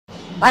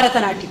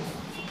భరతనాట్యం,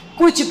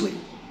 కూచిపూడి,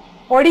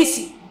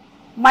 ఒడిస్సీ,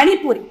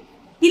 మణిపూరి,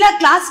 ఇలా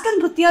క్లాసికల్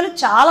నృత్యాలు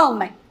చాలా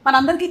ఉన్నాయి,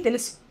 మనందరికీ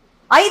తెలుసు.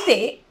 అయితే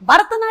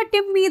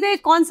భరతనాట్యం మీదే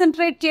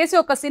కాన్సన్ట్రేట్ చేసి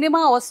ఒక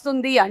సినిమా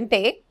వస్తుంది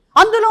అంటే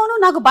అందులోనూ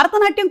నాకు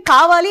భరతనాట్యం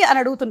కావాలి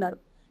అని అడుగుతున్నారు.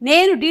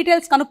 నేను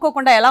డీటెయిల్స్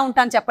కనుక్కోకుండా ఎలా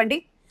ఉంటాను చెప్పండి.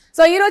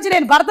 సో ఈ రోజు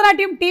నేను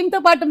భరతనాట్యం టీంతో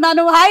పాటు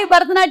ఉన్నాను. Hi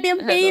Bharatanatyam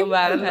team.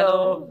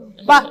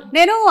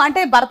 నేను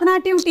అంటే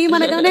భరతనాట్యం టీం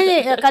అనగానే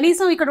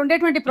కనీసం ఇక్కడ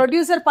ఉండేటువంటి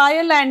producer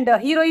Payal and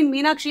heroine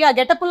Meenakshi ఆ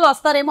గెటప్లో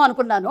వస్తారేమో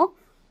అనుకున్నాను.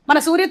 మన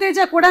సూర్యతేజ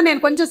కూడా నేను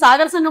కొంచెం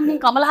సాగర్ సంగం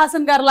కమల్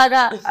హాసన్ గారు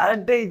లాగా.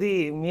 అంటే ఇది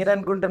మీరు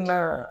అనుకుంటున్నా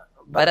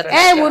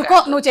ఊరుకో,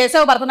 నువ్వు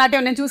చేసావు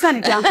భరతనాట్యం, నేను చూసాను.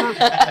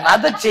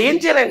 నాతో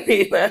చేయించారండి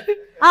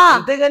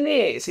అంతేగాని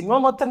సినిమా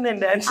మొత్తం నేను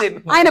డాన్స్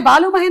ఆయన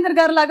బాలు మహేంద్ర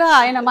గారు లాగా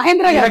ఆయన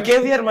మహేంద్ర గారు,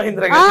 కేవీఆర్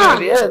మహేంద్ర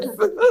గారు.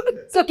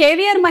 సో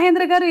కేవీఆర్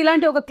మహేంద్ర గారు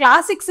ఇలాంటి ఒక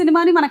క్లాసిక్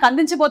సినిమాని మనకు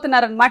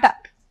అందించబోతున్నారు అనమాట.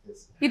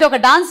 ఇది ఒక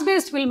డాన్స్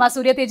బేస్డ్ ఫిల్మ్.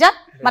 సూర్యతేజ,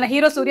 మన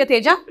హీరో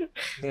సూర్యతేజ.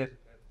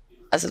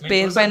 అసలు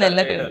పేరు పైన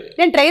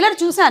నేను ట్రైలర్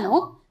చూసాను,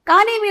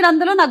 కానీ మీరు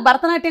అందులో నాకు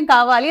భరతనాట్యం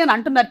కావాలి అని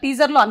అంటున్నారు,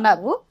 టీజర్ లో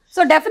అన్నారు.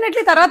 సో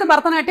డెఫినెట్లీ తర్వాత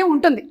భరతనాట్యం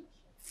ఉంటుంది.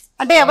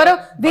 అంటే ఎవరో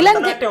విలన్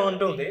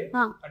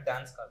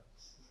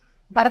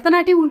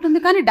భరతనాట్యం ఉంటుంది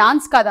కానీ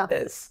డాన్స్ కాదా?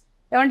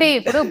 ఏమంటే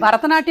ఇప్పుడు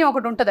భరతనాట్యం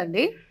ఒకటి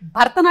ఉంటుందండి,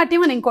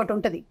 భరతనాట్యం అని ఇంకోటి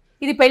ఉంటుంది.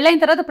 ఇది పెళ్ళైన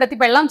తర్వాత ప్రతి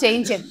పెళ్ళం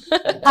చేయించేది.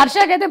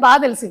 హర్షకైతే బాగా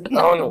తెలిసింది.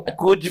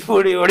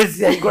 కూచిపూడి,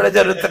 ఒడిస్సీ కూడా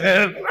జరుగుతున్నాయి.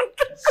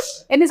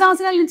 ఎన్ని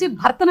సంవత్సరాల నుంచి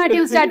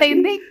భరతనాట్యం స్టార్ట్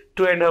అయింది?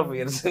 2.5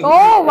 years. ఓ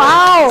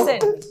వావ్.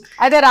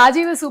 అదే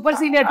రాజీవ్ సూపర్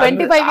సీనియర్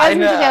 25 years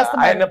నుంచి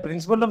చేస్తున్నారు. ఆయన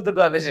ప్రిన్సిపల్ ఆఫ్ ద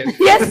కాలేజ్.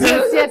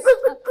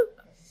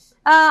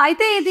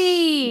 అయితే ఇది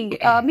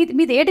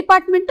మీది ఏ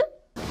డిపార్ట్మెంట్?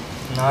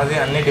 నాది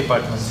అన్ని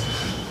departments.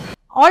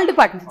 All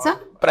departments.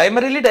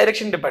 Primarily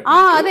direction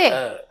department. అదే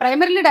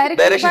ప్రైమరీలీ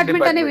డైరెక్షన్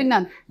డిపార్ట్మెంట్ అని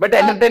విన్నాను. బట్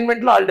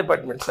ఎంటర్టైన్మెంట్ లో ఆల్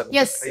డిపార్ట్మెంట్స్.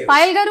 yes.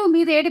 పాయల్ గారు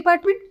మీది ఏ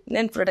డిపార్ట్మెంట్?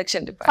 నేను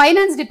production department.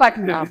 Finance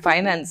department.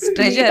 Finance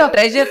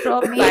treasure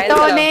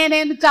మీతోనే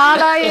నేను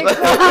చాలా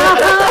ఎక్కువ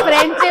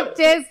ఫ్రెండ్షిప్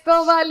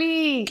చేసుకోవాలి.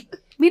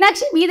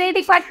 మీనాక్షి మీది ఏ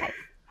డిపార్ట్మెంట్?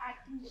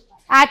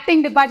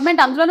 Acting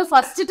department. అందులోనూ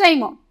ఫస్ట్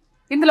టైం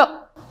ఇందులో.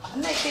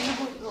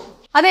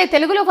 అదే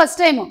తెలుగులో ఫస్ట్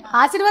టైం.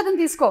 ఆశీర్వాదం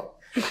తీసుకో.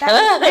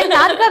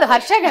 నాకు కాదు,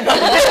 హర్ష కదా.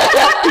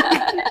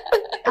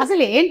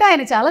 అసలు ఏంటి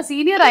ఆయన చాలా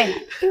సీనియర్ ఆయన.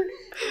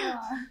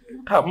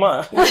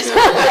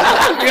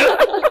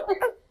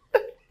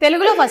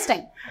 తెలుగులో first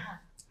time.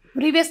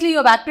 Previously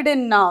you acted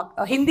in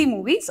Hindi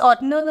movies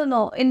are?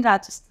 No, in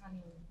Rajasthan.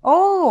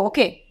 Oh,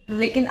 okay.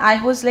 Like I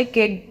was like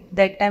kid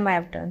that time I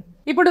have done.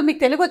 ఇప్పుడు మీకు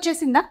తెలుగు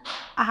వచ్చేసిందా?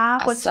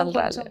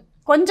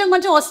 కొంచెం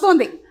కొంచెం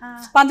వస్తుంది.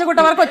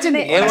 పంచగుట్ట వరకు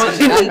వచ్చింది.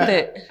 అంతే.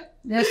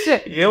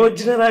 ఏ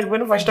వచ్చినా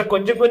రాకపోయినా ఫస్ట్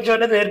కొంచెం కొంచెం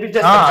అనేది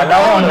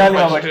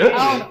నేర్పించాలి.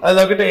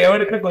 అదొకటి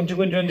ఏమడికినా కొంచెం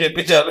కొంచెం అని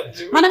చెప్పించాలి.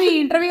 మనం ఈ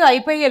ఇంటర్వ్యూ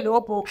అయిపోయే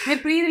లోపు మీరు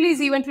ప్రీ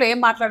రిలీజ్ ఈవెంట్ లో ఏం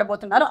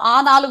మాట్లాడబోతున్నారు ఆ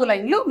 4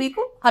 లైన్లు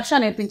మీకు హర్ష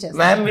నేర్పించారు.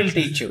 Ma'am will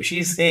teach you. She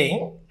is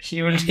saying she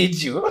will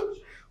teach you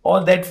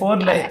all that 4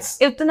 lines.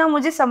 इतना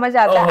मुझे समझ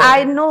आता है.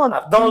 I know.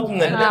 అర్థం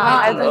అవుతుందండి.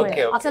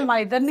 ఓకే. అసలు మా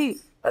ఇద్దరిని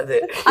అదే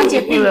అని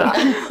చెప్పి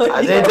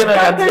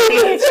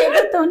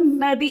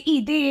చెబుతున్నది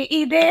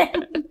ఇదే.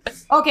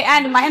 ఓకే.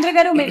 అండ్ మహేంద్ర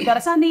గారు మీరు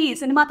దొరసాని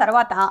సినిమా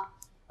తర్వాత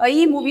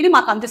ఈ మూవీని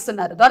మాకు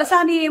అందిస్తున్నారు.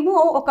 దొరసాని ఏమో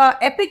ఒక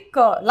epic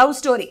love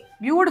story,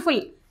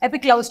 beautiful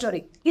epic love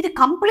story. ఇది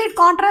కంప్లీట్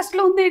కాంట్రాస్ట్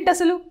లో ఉంది ఏంటి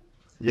అసలు?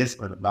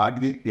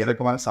 నాకు ఏ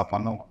రకమైన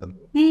సంబంధం ఉంటుంది.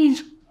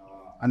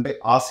 అంటే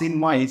ఆ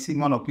సినిమా ఈ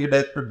సినిమాని ఒకే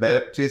డైరెక్టర్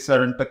డైరెక్ట్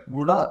చేశాడంటే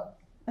కూడా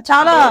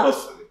చాలా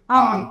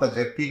అంత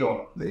జర్కీగా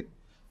ఉంటుంది.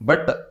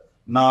 బట్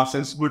నా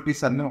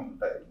సెన్సిబిలిటీస్ అన్నీ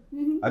ఉంటాయి.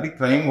 అది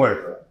crime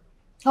world.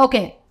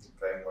 Okay.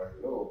 Crime world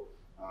లో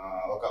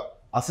ఒక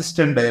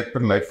అసిస్టెంట్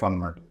డైరెక్టర్ లైఫ్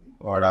అన్నమాట.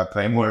 వాడు ఆ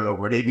క్రైమ్ వరల్డ్ లో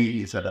వడేది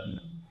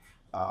చేశాడని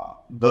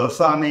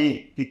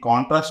దొరసానికి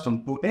కాంట్రాస్ట్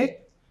ఉంటుంటే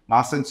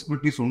నా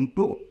సెన్సిబిలిటీస్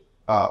ఉంటూ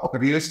ఒక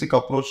రియలిస్టిక్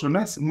అప్రోచ్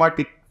లోనే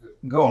సినిమాటిక్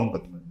గా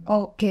ఉంటుంది.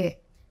 ఓకే.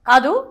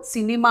 కాదు,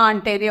 సినిమా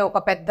అంటేనే ఒక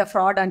పెద్ద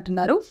ఫ్రాడ్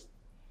అంటున్నారు.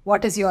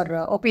 What is your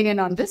opinion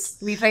on this?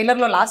 Me trailer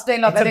లో లాస్ట్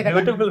డైలాగ్ అదే కదా,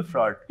 beautiful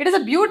fraud. It is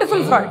a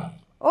beautiful fraud.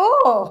 ఓ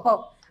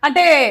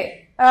అంటే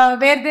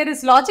wear there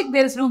is logic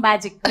there is no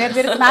magic, wear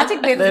there is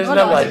magic there is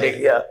no logic.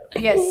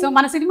 yes, so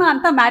మన cinema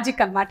అంతా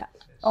magic అన్నమాట.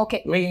 Okay.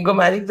 మీకు ఇంకో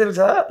magic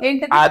తెలుసా?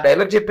 ఏంటి ఆ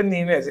డైలాగ్ చెప్పింది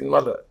నేనే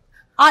సినిమాలో.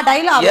 ఆ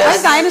డైలాగ్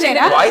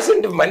ఆయనదేనా? వాయిస్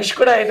అంటే మనిషి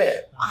కూడా ఆయనే.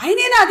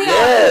 ఆయనేనా అది?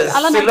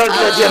 అలా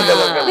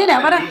నేను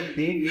ఎవరా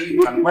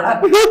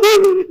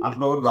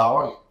అట్లా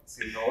రావాలి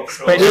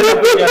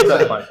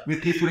మీరు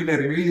తీసుకుని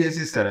రివీల్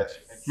చేసి ఇస్తారా?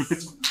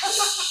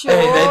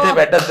 ఇదైతే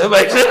పెట్టద్దు.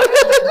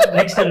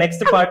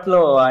 నెక్స్ట్ పార్ట్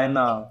లో ఆయన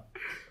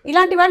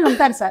ఇలాంటి వాళ్ళు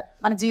ఉంటారు సార్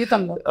మన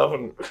జీవితంలో.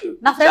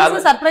 నా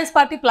ఫ్రెండ్స్ సర్ప్రైజ్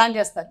పార్టీ ప్లాన్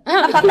చేస్తారు.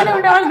 పక్కనే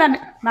ఉండేవాళ్ళు దాన్ని,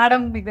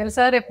 మేడం మీకు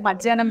తెలుసా రేపు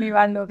మధ్యాహ్నం మీ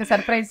వాళ్ళు ఒక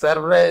సర్ప్రైజ్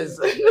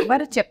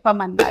ఎవరు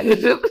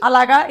చెప్పమన్నారు.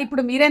 అలాగా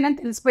ఇప్పుడు మీరేనని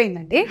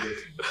తెలిసిపోయిందండి.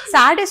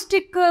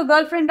 సాడిస్టిక్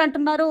గర్ల్ ఫ్రెండ్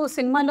అంటున్నారు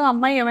సినిమాలో.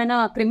 అమ్మాయి ఏమైనా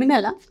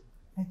క్రిమినలా?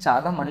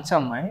 చాలా మంచి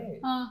అమ్మాయి.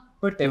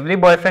 బట్ ఎవ్రీ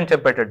బాయ్ ఫ్రెండ్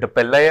చెప్పేటట్టు,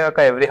 పెళ్ళయ్యాక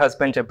ఎవ్రీ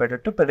హస్బెండ్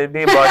చెప్పేటట్టు ప్రతి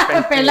బాయ్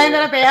ఫ్రెండ్ పెళ్ళైన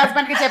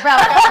హస్బెండ్ కి చెప్పే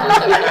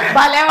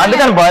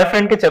అందుకని బాయ్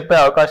ఫ్రెండ్ కి చెప్పే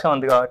అవకాశం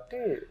ఉంది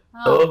కాబట్టి.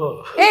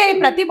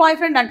 ప్రతి బాయ్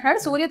ఫ్రెండ్ అంటున్నాడు.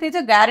 సూర్యతేజ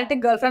గ్యారెంటీ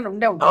గర్ల్ ఫ్రెండ్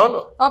ఉండే ఉంటాడు.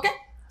 ఓకే,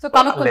 సో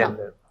కనుక్కుందాం.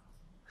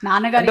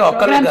 నాన్నగారు అంటే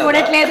ఒక్కళ్ళే ప్రోగ్రామ్ కాదు.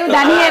 చూడట్లేదు,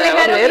 ధనియాల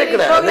గారు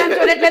ప్రోగ్రామ్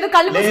చూడట్లేదు,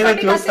 కళ్ళు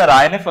మూసుకోండి. చూస్తారు,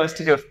 ఆయనే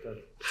ఫస్ట్ చూస్తారు.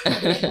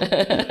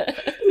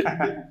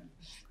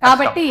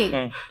 కాబట్టి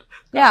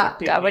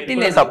కాబట్టి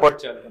సపోర్ట్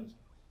చేయాలి.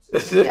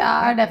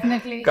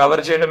 డెఫినెట్లీ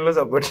కవర్ చేయడంలో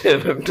సపోర్ట్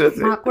చేయాలి.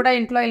 మాకు కూడా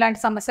ఇంట్లో ఇలాంటి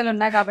సమస్యలు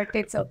ఉన్నాయి కాబట్టి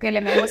ఇట్స్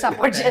ఓకేలే, మేము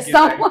సపోర్ట్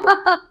చేస్తాం.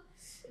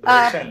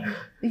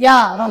 యా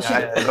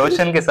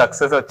రోషన్ కి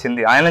సక్సెస్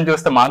వచ్చింది, ఆయన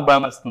చూస్తే మాకు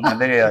భయం వస్తుంది.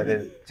 అదే అదే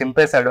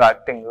చింపేశాడు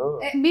యాక్టింగ్.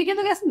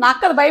 మీకెందుకు వేస్తుంది? నాకు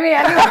కదా భయం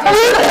వేయాలి.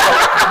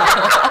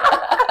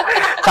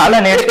 చాలా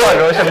నేర్చుకోవాలి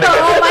రోషన్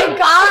దగ్గర. Oh my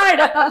God.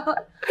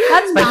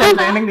 Special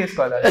training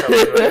తీసుకోవాలి.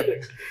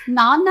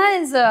 Nana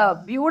is a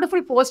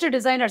beautiful poster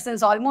designer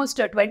since almost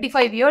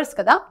 25 years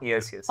kada,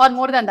 yes yes, or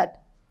more than that.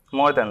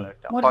 more than that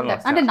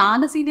almost. అంటే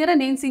నాన్న సీనియరా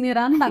నేను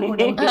సీనియరా అని నాకు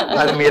doubt.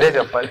 అది మీరే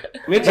చెప్పాలి.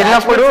 మీరు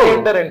చిన్నప్పుడు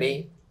ఉంటారండి.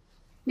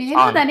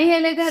 నేను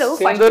ధనియాల గారు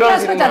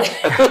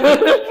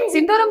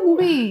సింధూరం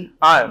movie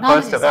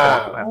first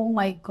oh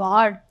my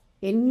God,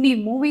 ఎన్ని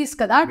మూవీస్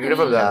కదా.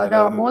 The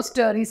most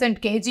recent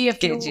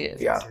KGF,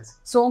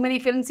 so many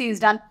films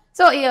is done.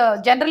 So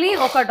generally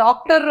ఒక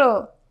డాక్టర్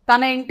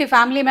తన ఇంటి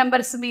ఫ్యామిలీ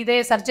మెంబర్స్ మీదే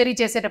సర్జరీ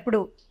చేసేటప్పుడు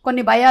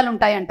కొన్ని భయాలు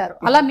ఉంటాయి అంటారు.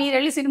 అలా మీరు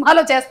వెళ్ళి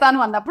సినిమాలో చేస్తాను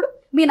అన్నప్పుడు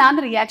మీ నాన్న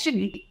రియాక్షన్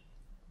ఏంటి?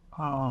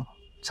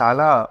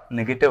 చాలా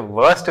నెగటివ్,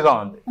 వర్స్ట్ గా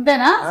ఉంది.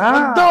 అంతేనా?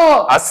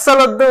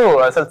 అస్సలు వద్దు,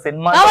 అసలు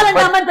సినిమా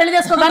కావాలంటే అమ్మాయిని పెళ్లి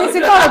చేసుకోవాలి,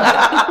 సినిమా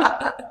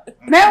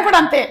మేము కూడా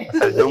అంతే.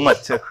 Too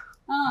much.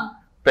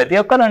 ప్రతి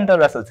ఒక్కరు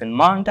అంటారు అసలు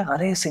సినిమా అంటే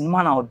అరే సినిమా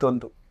నా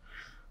వద్దు,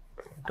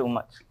 టూ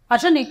మచ్.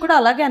 అసలు నీకు కూడా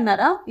అలాగే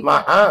అన్నారా?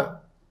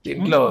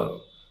 ఇంట్లో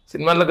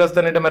సినిమాల్లోకి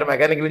వస్తానంటే మరి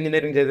మెకానికల్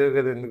ఇంజనీరింగ్ చదివి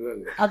కదా, ఎందుకు?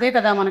 అదే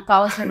కదా మనకు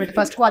కావాల్సిన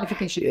first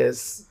qualification.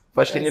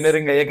 First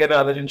engineering అయ్యాకనే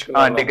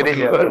ఆలోచించుకున్నాను. Degree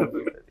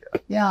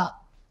yeah,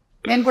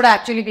 నేను కూడా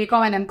యాక్చువల్లీ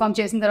బీకామ్ అండ్ ఎంకామ్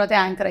చేసిన తర్వాత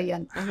యాంకర్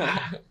అయ్యాను.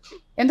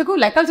 ఎందుకు?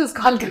 లెక్కలు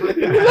చూసుకోవాలి కదా.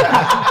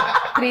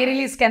 ప్రీ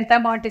రిలీజ్కి ఎంత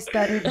అమౌంట్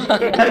ఇస్తారు,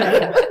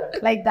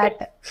 లైక్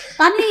దట్.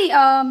 కానీ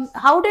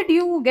how did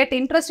you get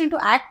interest in to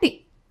acting?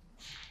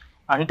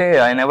 అంటే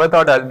I never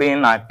thought I'll be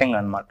in acting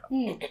అన్నమాట.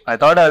 I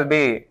thought I'll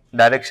be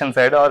direction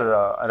side are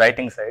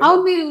writing side.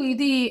 అవును, మీరు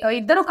ఇది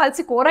ఇద్దరు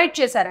కలిసి కోరైట్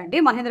చేశారండి,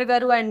 మహేంద్ర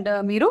గారు అండ్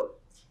మీరు?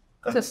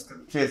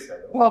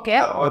 Okay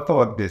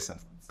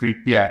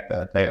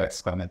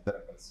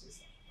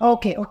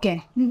okay okay.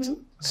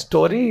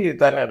 స్టోరీ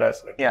తనే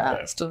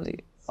రాశారు. స్టోరీ.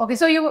 ఓకే,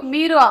 సో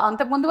మీరు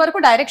అంతకు ముందు వరకు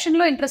డైరెక్షన్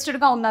లో ఇంట్రెస్టెడ్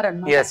గా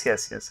ఉన్నారన్నమాట. Yes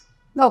yes yes.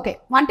 ఓకే,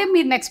 అంటే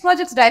మీరు నెక్స్ట్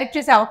ప్రాజెక్ట్స్ డైరెక్ట్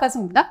చేసే అవకాశం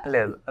ఉందా?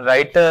 లేదు,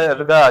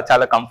 రైటర్ గా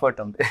చాలా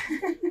కంఫర్ట్ ఉంది.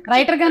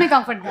 రైటర్ గానే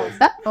కంఫర్ట్ గా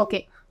ఉందా?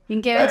 ఓకే,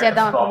 ఇంకేమేం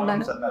చేద్దాం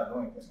అనుకుంటున్నాను.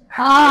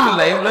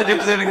 లైవ్ లో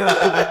చెప్పాడు కదా,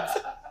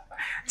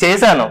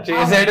 చేశాను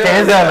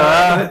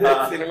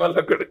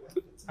సినిమాలో కూడా.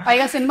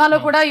 పైగా సినిమాలో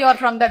కూడా you are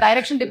from the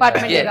direction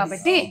department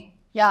కాబట్టి.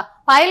 యా,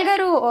 పాయల్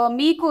గారు,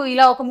 మీకు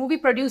ఇలా ఒక మూవీ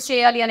ప్రొడ్యూస్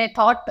చేయాలి అనే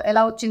థాట్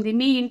ఎలా వచ్చింది?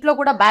 మీ ఇంట్లో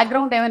కూడా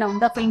బ్యాక్గ్రౌండ్ ఏమైనా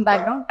ఉందా, ఫిల్మ్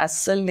బ్యాక్గ్రౌండ్?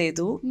 అస్సలు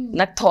లేదు,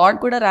 నాకు థాట్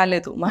కూడా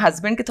రాలేదు. మా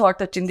హస్బెండ్ కి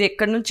థాట్ వచ్చింది.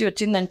 ఎక్కడి నుంచి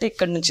వచ్చిందంటే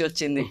ఇక్కడి నుంచి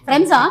వచ్చింది.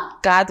 ఫ్రెండ్సా?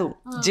 కాదు,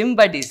 జిమ్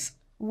బడీస్.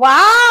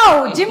 వావ్,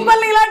 జిమ్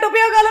వల్ల ఇలాంటి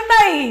ఉపయోగాలు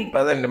ఉన్నాయి.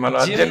 పదండి మనం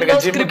అర్జెంట్గా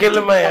జిమ్కి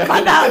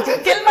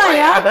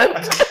వెళ్ళమాయా.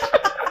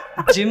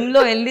 జిమ్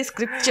లో వెళ్ళి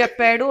స్క్రిప్ట్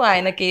చెప్పాడు,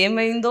 ఆయనకి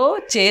ఏమైందో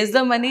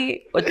చేద్దామని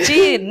వచ్చి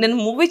నేను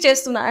మూవీ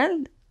చేస్తున్నా.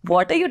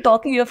 What are you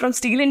talking? You're from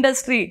steel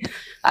industry.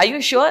 Are you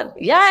sure?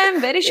 Yeah, I am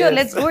very sure.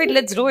 Let's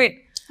do it.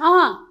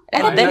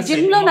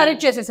 Gym లో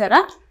నరేట్ చేసేసారా?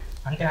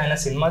 అంటే ఆయన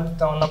సినిమా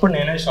ఉన్నప్పుడు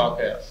నేనే షాక్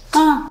అయ్యా.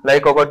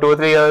 లైక్ ఒక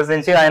 2-3 years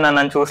నుంచి ఆయన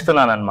నన్ను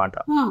చూస్తున్నాను అనమాట.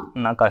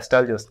 నా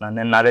కష్టాలు చూస్తున్నాను,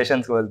 నేను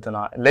నరేషన్స్ కి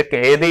వెళ్తున్నా, లైక్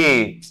ఏది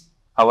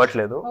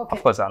అవ్వట్లేదు.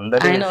 ఆఫ్ కోర్స్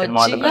అందరి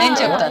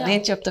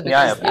నేను చెప్తా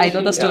ఐ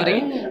నో ద స్టోరీ.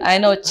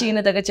 ఆయన వచ్చి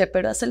ఈయన దగ్గర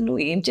చెప్పాడు, అసలు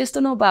నువ్వు ఏం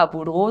చేస్తున్నావు బాబు,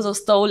 రోజు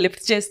వస్తావు,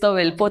 లిఫ్ట్ చేస్తావు,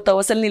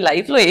 వెళ్ళిపోతావు, అసలు నీ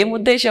లైఫ్ లో ఏం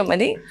ఉద్దేశం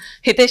అని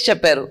హితేష్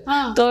చెప్పారు.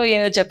 సో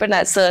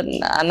చెప్పాడు, సార్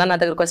అన్న నా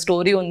దగ్గర ఒక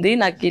స్టోరీ ఉంది,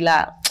 నాకు ఇలా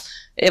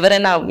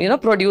ఎవరైనా యూనో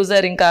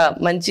ప్రొడ్యూసర్ ఇంకా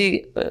మంచి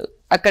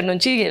అక్కడ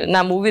నుంచి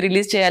నా మూవీ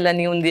రిలీజ్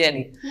చేయాలని ఉంది అని.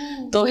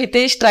 So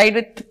Hitesh tried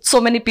with so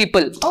many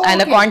people,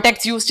 ఆయన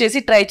కాంటాక్ట్స్ యూస్ చేసి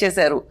ట్రై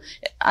చేశారు.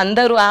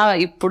 అందరూ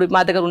ఇప్పుడు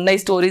మా దగ్గర ఉన్నాయి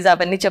స్టోరీస్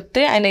అవన్నీ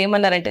చెప్తే ఆయన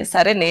ఏమన్నారంటే,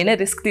 సరే నేనే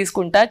రిస్క్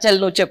తీసుకుంటా, చల్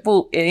నువ్వు చెప్పు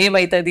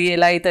ఏమవుతుంది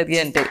ఎలా అవుతుంది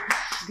అంటే.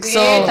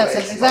 So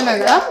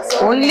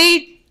only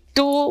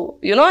to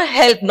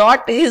help,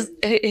 not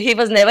he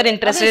was never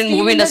interested in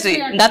movie industry,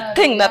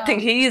 nothing.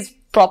 He is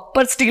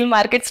proper steel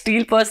market,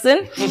 steel person,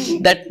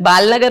 that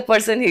Balnagar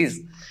person he is.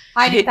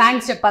 ఆయన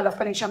థ్యాంక్స్ చెప్పాలి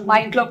ఒక్క నిమిషం. మా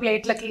ఇంట్లో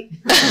ప్లేట్లకి,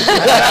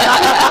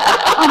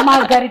 మా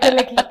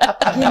గరిటెలకి,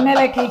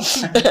 గిన్నెలకి,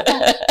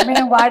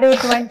 మేము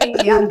వాడేటువంటి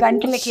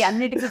గంటలకి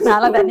అన్నిటికీ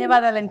చాలా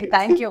ధన్యవాదాలండి.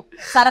 Thank you.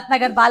 Sarath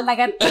Nagar, ball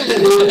Nagar.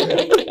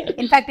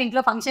 In fact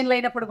ఇంట్లో ఫంక్షన్లు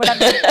అయినప్పుడు కూడా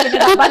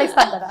డబ్బాలు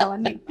ఇస్తాం కదా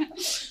అవన్నీ.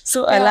 సో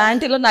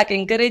అలాంటిలో నాకు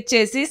ఎంకరేజ్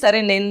చేసి,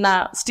 సరే నేను నా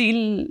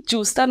స్టీల్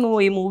చూస్తా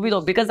నువ్వు ఈ మూవీలో,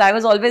 because I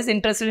was always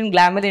interested in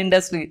glamour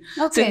industry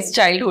since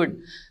childhood.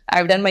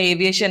 I've done my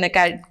aviation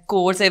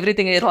course,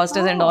 everything, air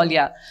hostess and all,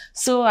 yeah.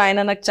 So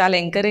ఆయన నాకు చాలా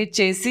ఎంకరేజ్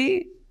చేసి,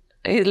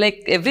 లైక్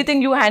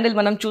ఎవ్రీథింగ్ యూ హ్యాండిల్,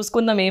 మనం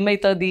చూసుకుందాం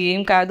ఏమవుతుంది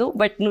ఏం కాదు,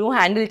 బట్ నువ్వు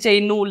హ్యాండిల్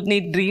చేయి, నువ్వు నీ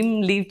డ్రీమ్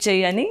లీవ్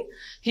చేయి అని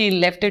he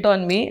left it on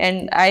me and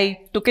I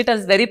took it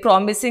as very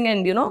promising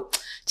and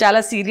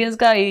చాలా సీరియస్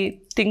గా ఈ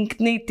థింక్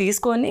ని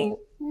తీసుకొని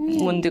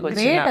ముందుకు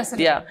వచ్చిన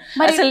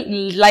అసలు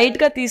లైట్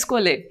గా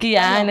తీసుకోలే కి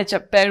ఆయన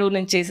చెప్పాడు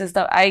నేను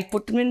చేసేస్తా I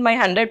put in my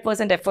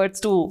 100%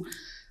 efforts to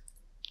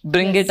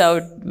bring it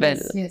out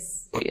well.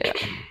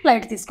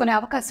 Light తీసుకునే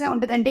అవకాశం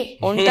ఉంటదండి,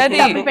 ఉంటది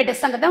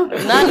పెట్టేస్తాం కదా,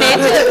 నా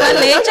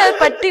నేచర్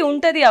పట్టి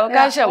ఉంటది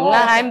అవకాశం.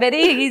 I'm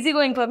very easy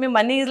going for me,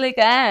 money is like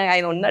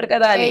ఆయన ఉన్నాడు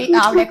కదా అని.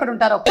 ఆవిడ ఎక్కడ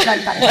ఉంటారు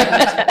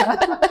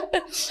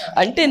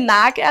అంటే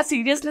నాకే ఆ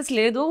సీరియస్నెస్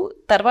లేదు,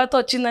 తర్వాత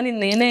వచ్చిందని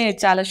నేనే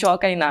చాలా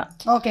షాక్ అయినా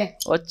ఓకే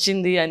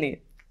వచ్చింది అని.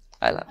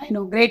 అలా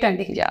గ్రేట్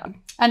అండి.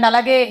 అండ్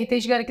అలాగే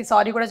హితేష్ గారికి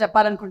సారీ కూడా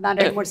చెప్పాలనుకుంటున్నాను.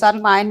 2-3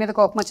 సార్లు మా ఆయన మీద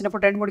కోపం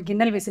వచ్చినప్పుడు 2-3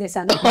 గిన్నెలు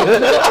విసిరేసాను,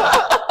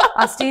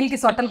 ఆ స్టీల్ కి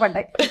సొట్టలు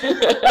పడ్డాయి.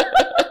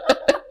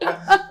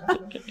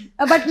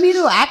 బట్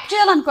మీరు యాక్ట్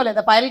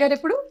చేయాలనుకోలేదా పాయల్ గారు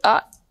ఎప్పుడు?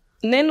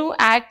 నేను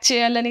యాక్ట్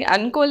చేయాలని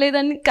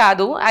అనుకోలేదని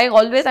కాదు,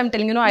 I'm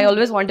telling I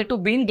always wanted to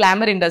be in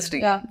glamour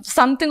industry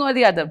something or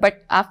the other. But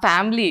ఆ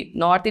ఫ్యామిలీ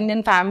నార్త్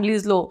ఇండియన్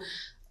ఫ్యామిలీస్ లో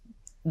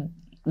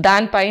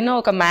దానిపైన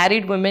ఒక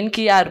మ్యారీడ్ ఉమెన్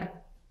కి ఆ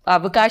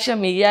అవకాశం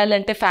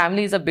ఇవ్వాలంటే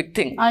family is a big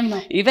thing.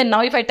 Even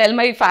now if I tell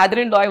my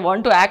ఫాదర్-ఇన్-లా I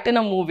want to act in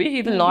a movie, he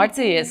will not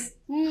say yes.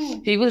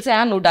 He will say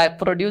నువ్వు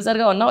producer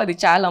గా ఉన్నావు అది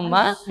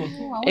చాలమ్మా,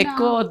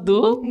 ఎక్కువ వద్దు.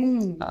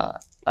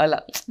 అలా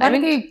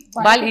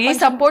వాళ్ళు ఈ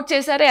సపోర్ట్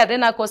చేశారే, అదే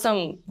నా కోసం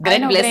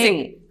గ్రేట్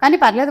బ్లెస్సింగ్. కానీ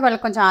పర్లేదు,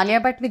 వాళ్ళకి కొంచెం ఆలియా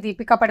భట్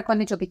దీపికా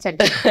పడుకొని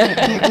చూపించండి.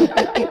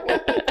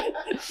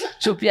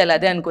 చూపియాలి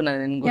అదే అనుకున్నాను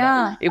నేను కూడా.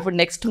 ఇప్పుడు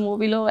నెక్స్ట్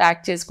మూవీలో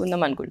యాక్ట్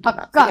చేసుకుందాం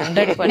అనుకుంటున్నా.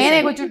 నేనే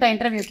కూర్చుంటా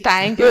ఇంటర్వ్యూ.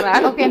 Thank you.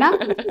 ఓకేనా?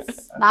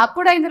 నాకు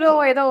కూడా ఇందులో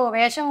ఏదో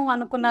వేషం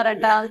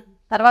అనుకున్నారంట,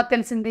 తర్వాత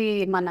తెలిసింది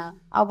మన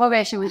అవ్వ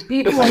వేషం,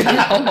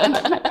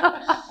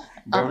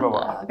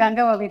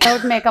 గంగవ్వ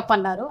వితౌట్ మేకప్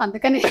అన్నారు,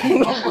 అందుకని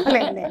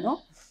నేను.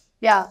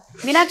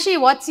 Meenakshi,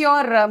 what's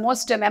your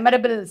most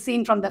memorable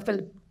scene from the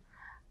film?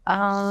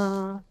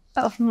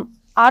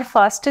 Our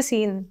first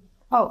scene.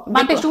 Oh,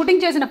 ante shooting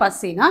chesina first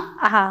scene,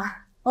 huh?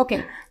 Okay.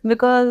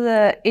 Because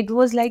it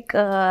was like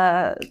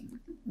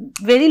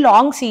very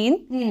long scene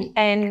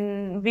and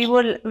we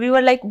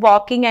were like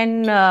walking and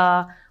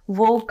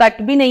वो cut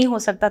भी नहीं हो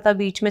सकता था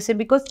बीच में से,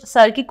 because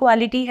sir की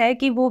quality है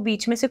कि वो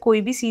बीच में से कोई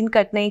भी सीन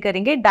कट नहीं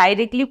करेंगे,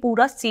 डायरेक्टली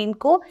पूरा सीन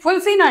को फुल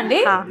सीन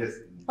अंडी.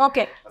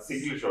 Okay,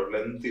 single shot,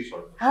 lengthy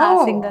shot,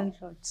 single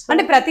shots.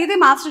 అంటే ప్రతిదీ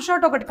మాస్టర్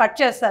షాట్ ఒకటి కట్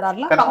చేస్తారు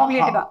అలా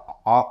కంప్లీట్ గా.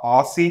 ఆ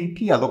సీన్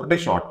కి అదొకటే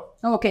షాట్.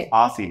 ఓకే,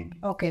 ఆ సీన్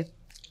ఓకే.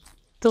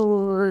 तो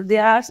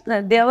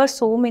there were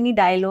so many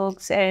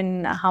dialogues and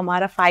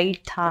हमारा फाइट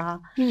था,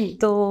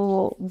 तो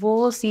वो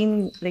सीन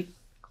लाइक,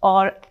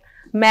 और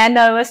मैं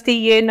नर्वस थी,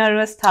 ये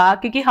नर्वस था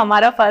क्योंकि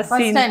हमारा फर्स्ट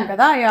सीन టైం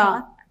కదా. Yeah,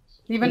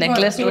 even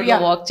necklace road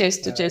walk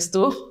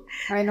చేస్తూ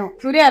ఐ నో.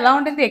 సూర్య, ఎలా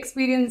ఉంటుంది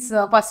experience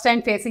first time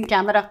facing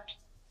camera?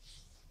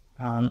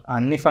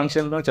 అన్ని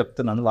ఫంక్షన్ లో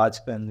చెప్తున్నాను,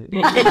 వాచిపోయింది.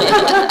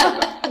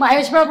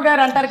 మహేష్ బాబు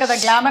గారు అంటారు కదా,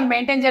 గ్లామర్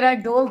మెయింటైన్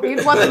చేయడానికి డోల్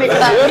తీరిపోతుంది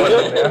ఇక్కడ,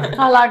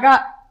 అలాగా.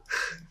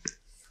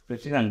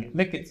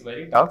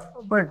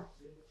 బట్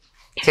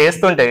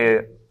చేస్తుంటే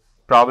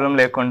ప్రాబ్లం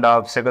లేకుండా,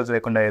 ఆబ్స్టకల్స్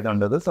లేకుండా ఏది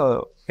ఉండదు. So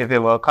if you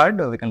work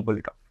hard we can pull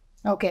it of.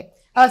 Okay.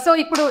 So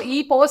ఇప్పుడు ఈ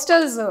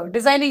పోస్టర్స్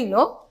డిజైనింగ్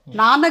లో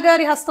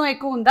నాన్నగారి హస్తం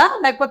ఎక్కువ ఉందా,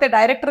 లేకపోతే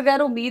డైరెక్టర్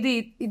గారు మీది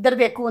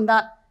ఇద్దరిది ఎక్కువ ఉందా?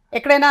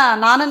 ఎక్కడైనా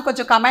నాన్నని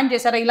కొంచెం కమెంట్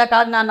చేశారా, ఇలా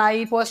కాదు నాన్న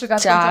ఈ పోస్టర్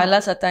కాదు? చాలా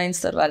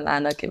సతాయిస్తారు వాళ్ళ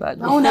నాన్నకి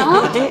వాళ్ళు. అవునా?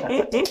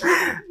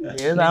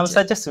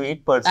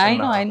 Sweet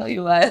person. I know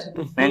you are.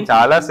 నేను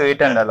చాలా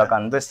స్వీట్ అండి, అలా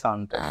కనిపిస్తా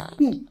ఉంటాను.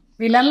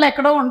 వీళ్ళల్లో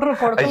ఎక్కడో ఉండరు,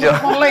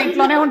 కొడుకులో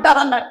ఇంట్లోనే ఉంటారు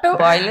అన్నట్టు.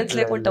 వాయిలెన్స్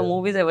లేకుండా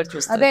మూవీస్ ఎవరు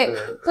చూస్తారు? అదే.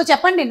 సో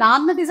చెప్పండి,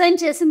 నాన్న డిజైన్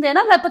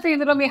చేసిందేనా లేకపోతే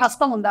ఇందులో మీ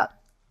హస్తం ఉందా?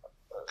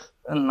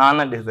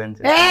 నాన్న డిజైన్.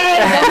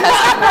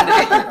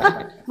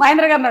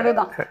 మహేంద్ర గారిని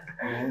అడుగుదాం.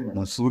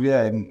 సూర్య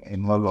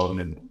ఇన్వాల్వ్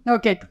అవ్వలేదు.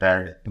 Okay.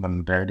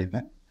 Daddy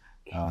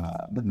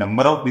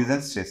number of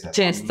designs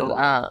చేస్తూ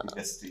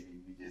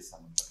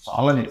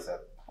చాలా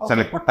చేశారు. చాలా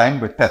ఎక్కువ టైం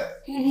పెట్టారు.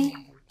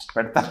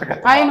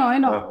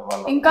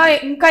 ఇంకా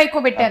ఇంకా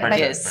ఎక్కువ పెట్టారు.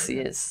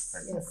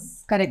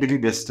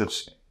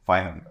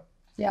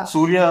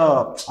 సూర్య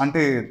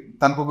అంటే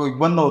తనకు ఒక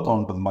ఇబ్బంది అవుతూ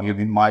ఉంటుంది,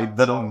 మళ్ళీ మా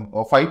ఇద్దరం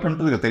ఫైట్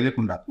ఉంటుంది కదా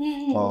తెలియకుండా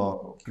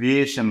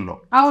క్రియేషన్ లో.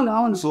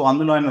 అవును. సో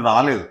అందులో ఆయన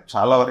రాలేదు,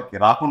 చాలా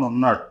వరకు రాకుండా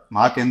ఉన్నాడు.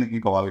 నాకెందుకు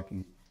ఇంకా వాళ్ళకి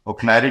ఒక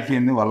క్లారిటీ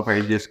ఉంది, వాళ్ళు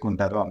ఫైట్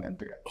చేసుకుంటారు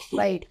అన్నట్టుగా.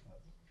 రైట్.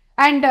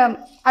 అండ్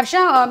హర్ష,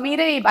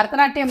 మీరే ఈ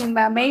భరతనాట్యం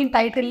మెయిన్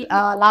టైటిల్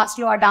లాస్ట్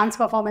లో ఆ డాన్స్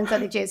పర్ఫార్మెన్స్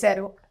అది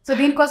చేశారు. సో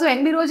దీనికోసం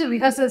ఎన్ని రోజులు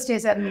రిహర్సల్స్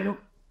చేశారు మీరు?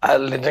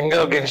 నిజంగా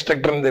ఒక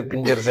ఇన్స్ట్రక్టర్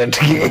తెప్పించారు సెట్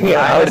కి,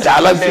 ఆవిడ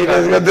చాలా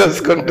సీరియస్ గా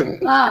తెలుసుకుంటుంది.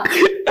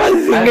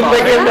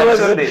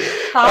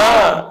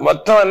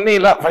 మొత్తం అన్ని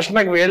ఇలా ఫస్ట్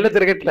నాకు వేళ్ళ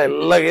తిరగట్లే,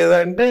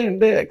 ఎలాగేదంటే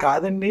అంటే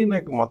కాదండి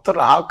నాకు మొత్తం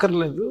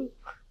రాకర్లేదు,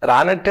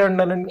 రానట్టే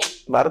ఉండాలని,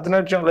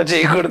 భరతనాట్యంలో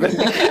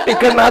చేయకూడదండి,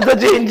 ఇక్కడ నాతో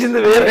చేయించింది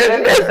వేరే.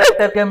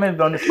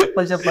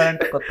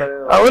 చెప్పాలంటే కొత్త.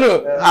 అవును,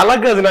 అలా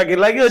కాదు, నాకు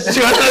ఇలాగే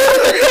వచ్చి.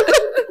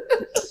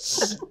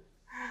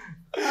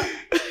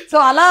 సో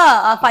అలా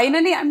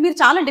ఫైనలీ మీరు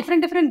చాలా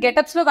డిఫరెంట్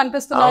గెటప్స్ లో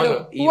కనిపిస్తున్నారు.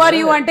 హూ ఆర్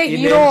యు అంటే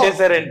హీరో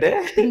చేశారంటే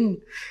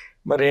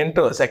మరి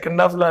ఏంటో సెకండ్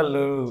హాఫ్ లో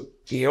వాళ్ళు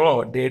ఏమో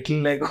డేట్లు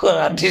లేకో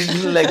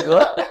ఆర్టిస్టులు లేకో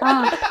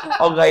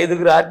ఒక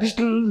 5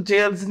 ఆర్టిస్టులు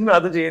చేయాల్సింది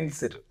అది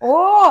చేయించారు.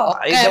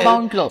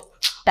 అమౌంట్ లో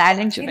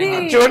టాలెంట్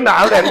చూడండి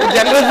ఆవిడ ఎంత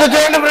జనరస్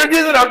చూడండి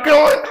ప్రొడ్యూసర్ ఒక్క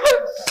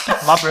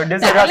మా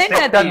ప్రొడ్యూసర్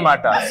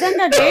అన్నమాట.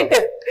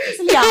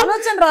 అసలు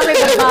ఆలోచన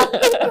రాలేదు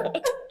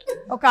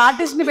ఒక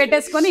ఆర్టిస్ట్ ని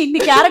పెట్టేసుకొని ఇన్ని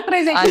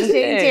క్యారెక్టరైజేషన్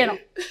చేయడం.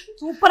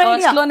 సూపర్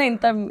లోనే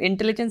ఇంత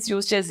ఇంటెలిజెన్స్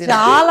యూజ్ చేసి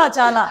చాలా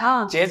చాలా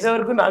చేసే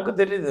వరకు నాకు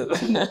తెలీదు.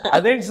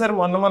 అదేంటి సార్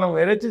మొన్న మనం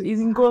వేరే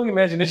ఇది ఇంకో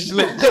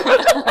ఇమాజినేషన్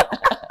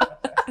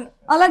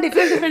అలా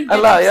డిఫరెంట్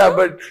అలా. యా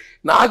బట్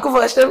నాకు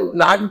ఫస్ట్ టైం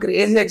నాకు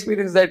crazy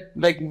experience that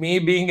like me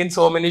being in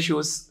so many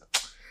shoes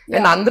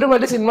and అందరూ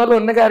మళ్ళీ సినిమాలో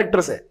ఉన్న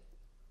క్యారెక్టర్సే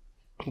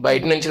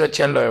బయట నుంచి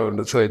వచ్చేలా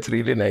ఉండు. So it's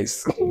really nice.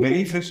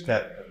 Very fresh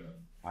character.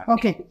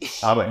 Okay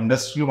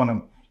ఇండస్ట్రీలో మనం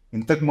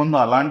ఇంతకు ముందు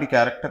అలాంటి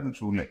క్యారెక్టర్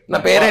చూడలేదు. నా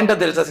పేరేంటో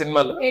తెలుసా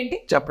సినిమాలో? ఏంటి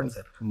చెప్పండి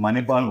సార్.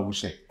 మణిపాల్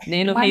భూషే.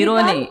 నేను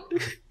హీరోని.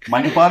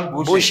 మణిపాల్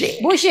భూషే.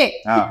 భూషే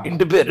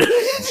ఇంటి పేరు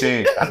భూషే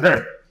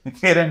అన్నాడు.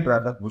 పేరేంటి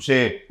రాదా భూషే.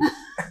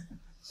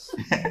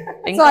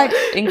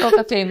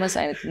 ఇంకొక ఫేమస్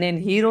ఆయన నేను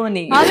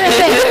హీరోని.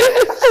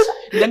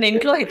 నేను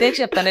ఇంట్లో హితేష్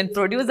చెప్తాను నేను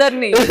ప్రొడ్యూసర్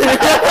ని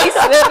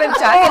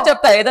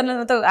చెప్తా. ఏదన్నా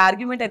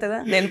ఆర్గ్యుమెంట్ అవుతుందా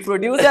నేను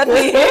ప్రొడ్యూసర్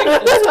ని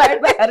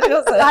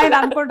ఆయన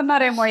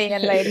అనుకుంటున్నారేమో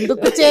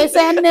ఎందుకు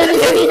చేశాను నేను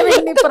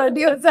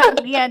ప్రొడ్యూసర్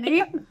ని అని.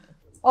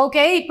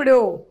 ఓకే ఇప్పుడు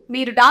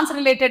మీరు డాన్స్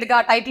రిలేటెడ్ గా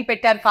టైటిల్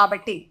పెట్టారు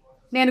కాబట్టి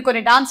నేను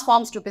కొన్ని డాన్స్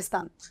ఫామ్స్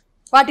చూపిస్తాను.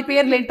 వాటి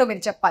పేర్లు ఏంటో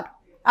మీరు చెప్పాలి.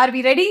 Are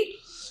we ready?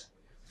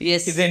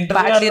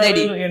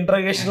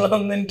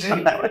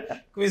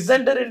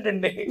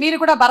 మీరు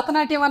కూడా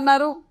భరతనాట్యం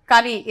అన్నారు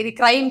కానీ ఇది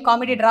క్రైమ్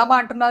కామెడీ డ్రామా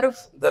అంటున్నారు.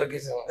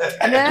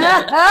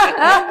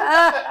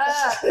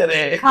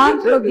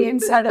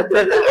 Games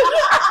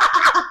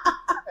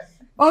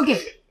okay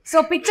so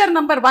picture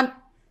number 1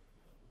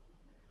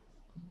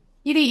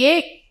 ఇది ఏ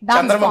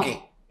డాన్స్ ఫామ్?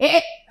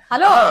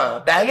 హలో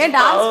ఏ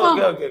డాన్స్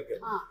ఫామ్?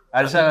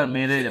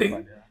 మీరే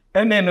చెప్పండి.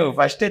 నేను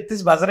ఫస్ట్ ఎత్తి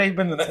బజర్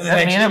అయిపోయింది.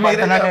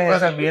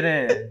 మీరే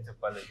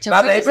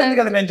అయిపోయింది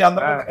కదా. నేను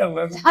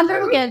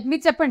చంద్రముఖి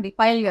మీరు చెప్పండి.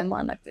 పాయల్ గారు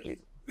నాకు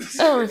తెలియదు.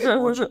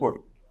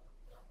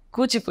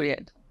 కూచిపూడి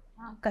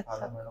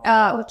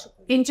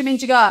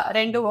ఇంచుమించుగా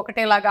 2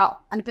 ఒకటేలాగా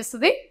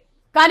అనిపిస్తుంది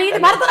కానీ ఇది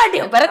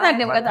భరతనాట్యం.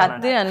 భరతనాట్యం కదా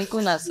అదే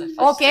అనుకున్నా సార్.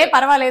 ఓకే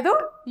పర్వాలేదు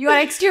యు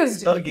ఆర్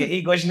ఎక్స్క్యూజ్డ్. ఈ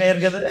క్వశ్చన్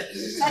అయ్యారు కదా.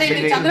 సరే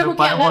మీరు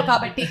చంద్రముఖి అన్నారు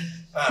కాబట్టి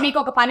మీకు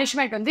ఒక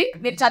పనిష్మెంట్ ఉంది.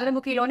 మీరు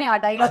చంద్రముఖిలోనే ఆ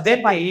డైలాగ్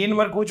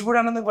మరి కూచిపూడి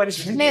అన్నందుకు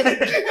పనిష్మెంట్ లేదు.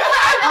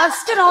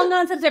 ఫస్ట్ రాంగ్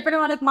ఆన్సర్ చెప్పిన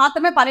వాళ్ళకి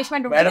మాత్రమే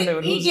పనిష్మెంట్ ఉంటుంది.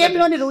 ఈ గేమ్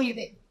లోని రూల్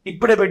ఇదే.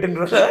 ఇప్పుడే పెట్టిన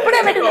రూల్.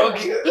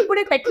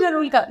 ఇప్పుడే పెట్టిన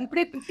రూల్ కాదు,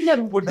 ఇప్పుడే పెట్టిన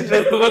రూల్.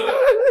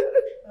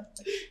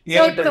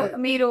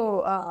 మీరు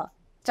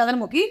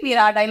చంద్రముఖి మీరు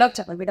ఆ డైలాగ్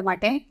చెప్పండి.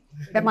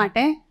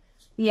 విడమాటే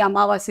ఈ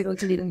అమావాస్య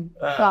రోజు నేను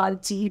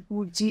కాల్చి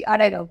పూడ్చి ఆ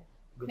డైలాగ్.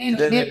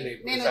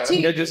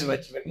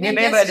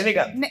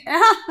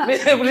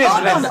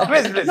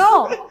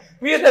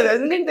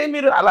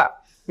 మీరు అలా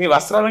మీ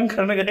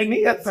వస్త్రాలంకరణ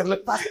అసలు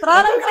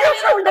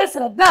ఉండే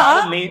శ్రద్ధ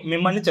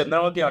మిమ్మల్ని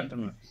చంద్రముఖి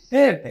అంటున్నా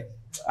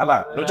అలా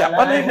నువ్వు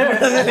చెప్పాలి.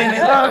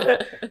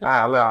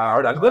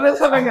 ఆవిడ అనుకోలేదు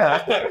సరంగా.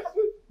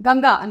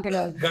 గంగా అంటే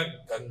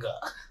గంగా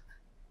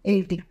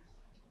ఏంటి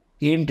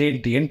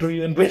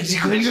ఇంటర్వ్యూ అని పెట్టి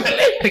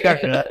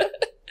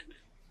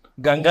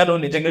గంగా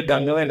నువ్వు నిజంగా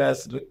గంగమైన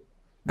అసలు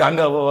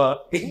గంగా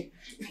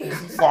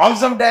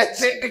ఫార్మ్స్ ఆఫ్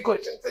డాన్స్ ఏంటి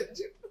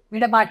క్వశ్చన్స్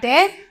విడమాటే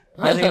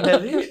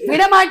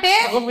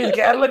మీరు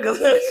కేరళ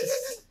కదా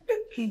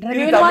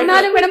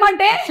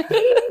విడమంటే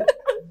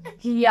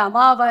ఈ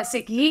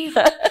అమావాస్యకి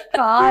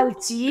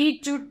கால்ச்சி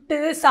சுட்டு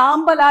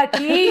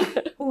சாம்பலாக்கி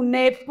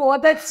உன்னை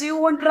புதைச்சி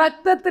உன்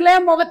ரத்தத்துல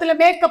முகத்துல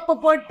மேக்கப்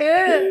போட்டு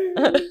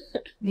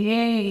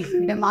ஏய்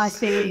இந்த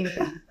மாசே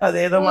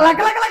அதேதோ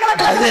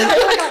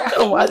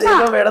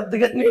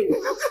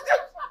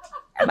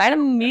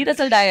మేడం మీరు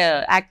అసలు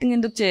యాక్టింగ్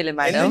ఎందుకు చేయలేదు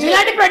మేడం?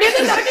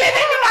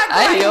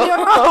 అయ్యో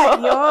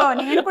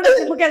నేను కూడా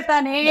జిమ్కి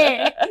వెళ్తానే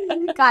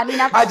కానీ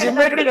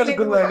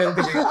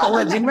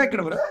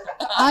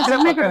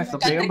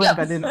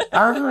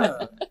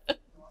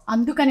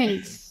అందుకనే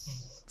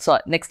సో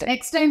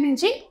నెక్స్ట్ టైం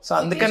నుంచి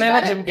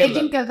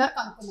జిమ్కి వెళ్తా.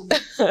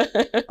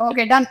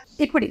 Okay done.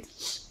 ఇప్పుడు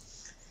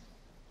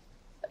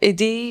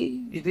ఇది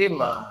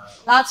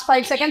లాస్ట్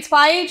 5 seconds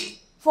 5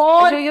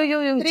 4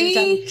 3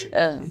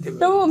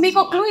 2 మీకు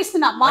క్లూ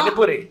ఇస్తున్నా.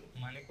 మణిపూరి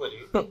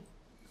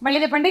మళ్ళీ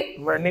చెప్పండి.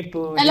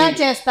 మణిపూరి ఎలా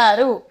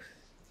చేస్తారు?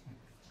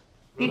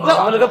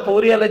 మామూలుగా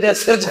పూరి ఎలా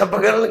చేస్తారు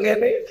చెప్పగలను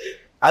కానీ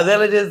అది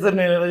ఎలా చేస్తారు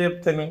నేను ఎలా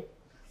చెప్తాను.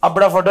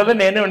 అప్పుడు ఆ ఫోటోలో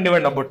నేనే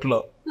ఉండేవాడిని ఆ బొట్టులో.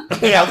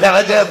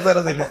 ఎలా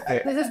చేస్తారో తెలిస్తే.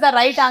 This is the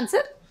right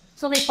answer.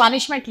 So మీకు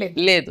పనిష్మెంట్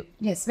లేదు.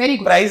 yes very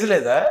good. ప్రైజ్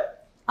లేదా?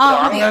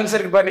 రాంగ్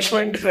ఆన్సర్ కి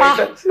పనిష్మెంట్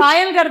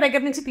పాయల్ గారి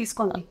దగ్గర నుంచి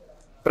తీసుకోండి.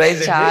 ప్రైజ్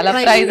చాలా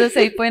ప్రైజెస్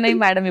అయిపోయినాయి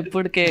మేడం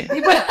ఇప్పటికే.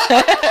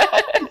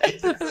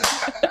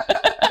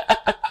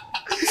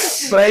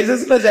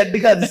 ప్రైజెస్ లో జడ్డి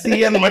కాదు సి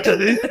అన్నమాట.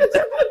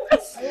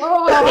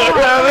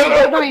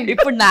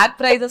 ఇప్పుడు నాకు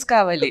ప్రైజెస్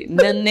కావాలి.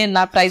 నేను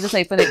నా ప్రైజెస్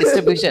అయిపోయినాయి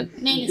డిస్ట్రిబ్యూషన్.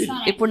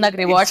 ఇప్పుడు నాకు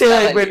రివార్డ్స్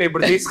అయిపోయినాయి.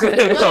 ఇప్పుడు తీసుకుని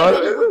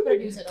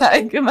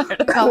థ్యాంక్ యూ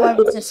మేడం.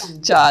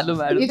 చాలు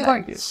మేడం.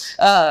 ఇదిగోండి.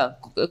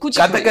 కూర్చో.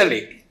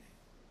 కథకళి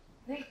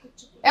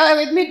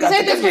మీరు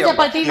డిసైడ్ చేసుకొని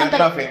చెప్పాలి టీం అంతా.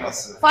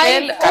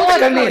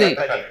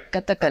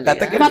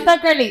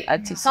 Kathakali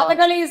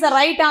is the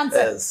right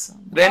answer.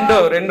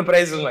 రెండు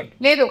ప్రైజులు నాకు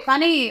లేదు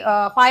కానీ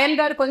పాయల్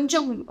గారు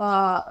కొంచెం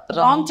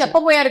రాంగ్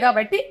చెప్పబోయారు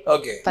కాబట్టి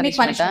ఓకే మీకు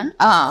punishment.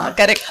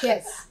 కరెక్ట్.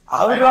 Yes.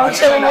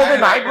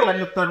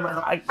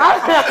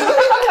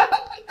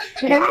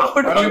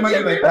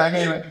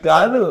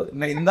 కాదు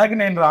ఇందాక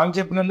నేను రాంగ్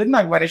చెప్పినందుకు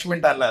నాకు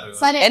పనిష్మెంట్ అన్నారు.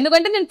 సరే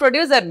ఎందుకంటే నేను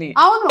ప్రొడ్యూసర్ ని.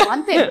 అవును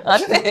అంతే.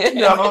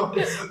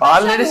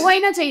 ఆల్రెడీ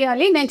నువ్వైనా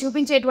చెయ్యాలి. నేను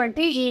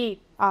చూపించేటువంటి ఈ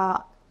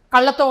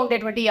కళ్ళతో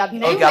ఉండేటువంటి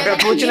అభినయం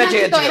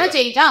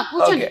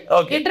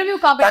ఇంటర్వ్యూ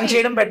కానీ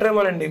చేయడం బెటర్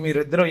ఏమోనండి.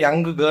 మీరిద్దరు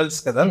యంగ్ గర్ల్స్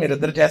కదా,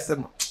 మీరిద్దరు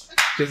చేస్తారు.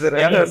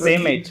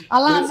 Same age.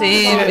 అలా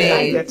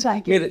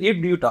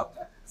You talk.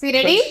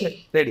 ready?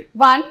 Ready.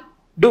 1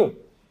 Do.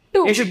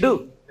 2 You should do.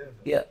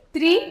 Yeah.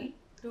 3.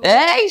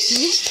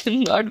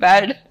 Not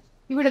bad.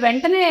 ఇప్పుడు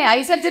వెంటనే ఐ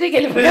సర్జరీకి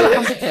వెళ్ళిపోయారు.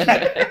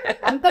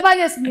 అంత బాగా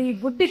చేస్తుంది.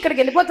 గుడ్డు ఇక్కడికి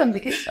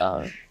వెళ్ళిపోతుంది.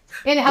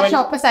 ఏది హర్ష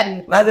ఒక్కసారి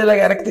నాది ఇలా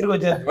వెనక్కి తిరిగి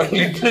వచ్చేది.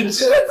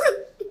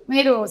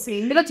 మీరు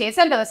ఇందులో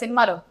చేశారు కదా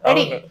సినిమాలో.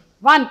 రెడీ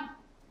 1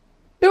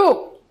 2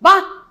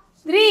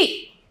 3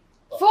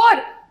 4.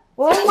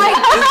 Oh my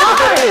God.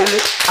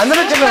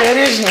 అందులో చిన్న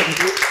వేరియేషన్.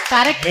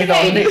 కరెక్ట్.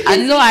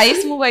 అందులో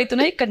ఐస్ మూవ్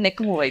అవుతున్నాయి, ఇక్కడ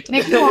నెక్ మూవ్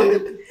అవుతుంది.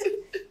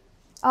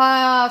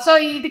 సో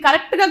ఇది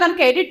కరెక్ట్ గా కనుక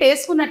ఎడిట్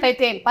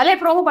వేసుకున్నట్టయితే భలే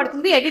ప్రోమో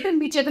పడుతుంది. ఎడిటర్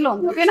మీ చేతిలో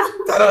ఉంది. ఓకేనా?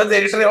 తర్వాత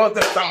ఎడిటర్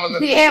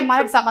ఏమవుతుంది ఏ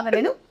మనకు సంబంధం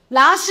లేదు.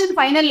 Last and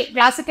final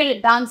classical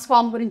dance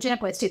form గురించిన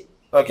question.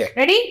 Okay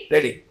ready?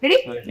 Ready.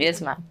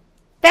 Yes ma'am.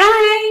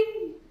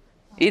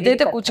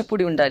 ఇదైతే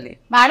కూచిపూడి ఉండాలి.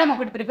 మేడం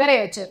ఒకటి ప్రిపేర్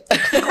అయ్యి వచ్చారు.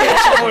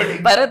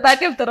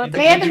 భరతనాట్యం తర్వాత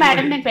లేదు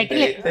మేడం నేను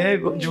పెట్టలేదు.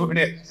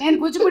 నేను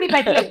కూచిపూడి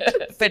పెట్టలేదు.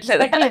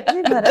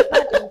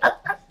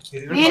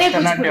 నేనే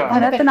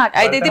భరతనాట్యం.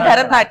 అయితే ఇది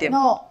Bharatanatyam.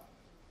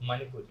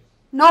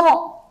 No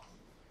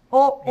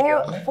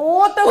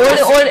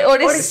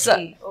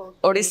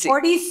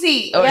Odissi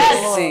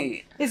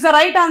is the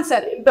right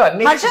answer.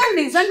 Harsha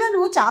నిజంగా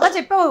నువ్వు చాలా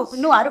చెప్పావు.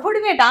 నువ్వు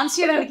అర్హుడివే డాన్స్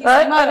చేయడానికి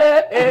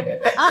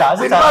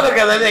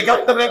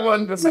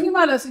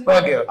సినిమాలో.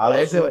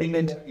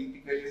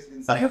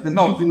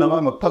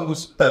 మొత్తం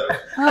చూస్తారు.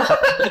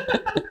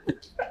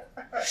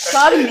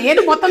 కాదు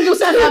నేను మొత్తం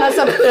చూసాను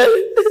అసలు.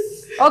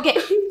 ఓకే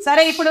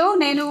సరే ఇప్పుడు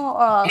నేను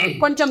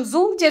కొంచెం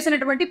జూమ్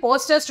చేసినటువంటి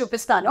పోస్టర్స్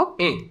చూపిస్తాను.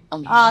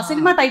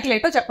 సినిమా టైటిల్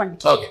ఏంటో చెప్పండి.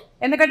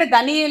 ఎందుకంటే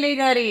అలై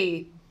గారి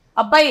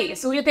అబ్బాయి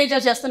సూర్య తేజ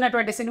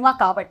చేస్తున్నటువంటి సినిమా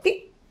కాబట్టి.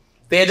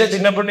 తేజ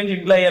చిన్నప్పటి నుంచి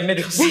ఇంట్లో అవన్నీ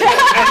చూసి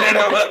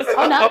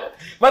అవునా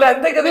మరి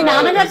అంతే కదా. మీ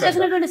నాన్నగారు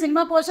చేసినటువంటి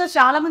సినిమా పోస్టర్స్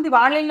చాలా మంది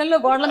వాళ్ళ ఇళ్లలో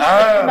గోడల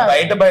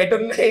మీద బయట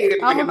ఉన్నాయి.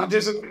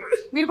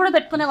 మీరు కూడా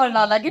పెట్టుకునే వాళ్ళు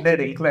అలాగే.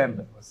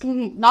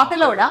 నాట్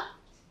అలౌడా?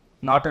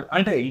 నాట్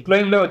అంటే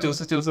ఇంక్లైన్ లో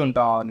చూసి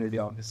ఉంటాం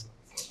ఆఫీస్.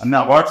 అన్ని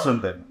అవార్డ్స్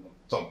ఉంటాయి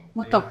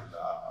మొత్తం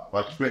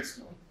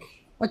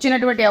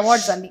వచ్చినటువంటి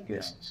అవార్డ్స్ అన్ని.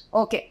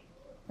 Okay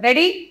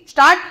ready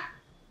start.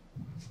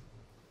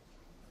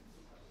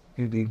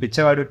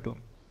 పిచ్చవాడు 2.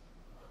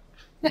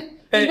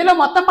 ఇందులో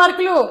మొత్తం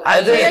మార్కులు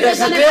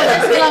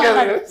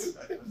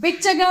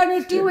బిచ్చగాడు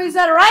 2 is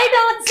the right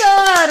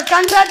answer.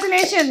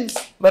 Congratulations.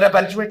 మరి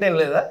పనిష్మెంట్ ఏం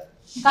లేదా?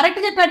 కరెక్ట్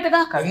చెప్పాడు కదా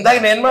ఇందాక.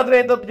 నేను మాత్రం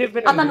ఏం తప్పు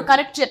చెప్పాను? అతను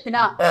కరెక్ట్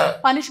చెప్పినా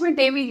పనిష్మెంట్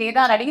ఏమీ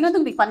లేదా అని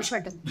అడిగినందుకు మీకు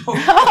పనిష్మెంట్ ఉంది.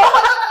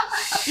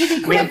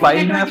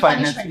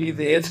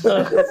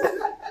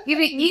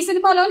 ఇది ఈ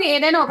సినిమాలోని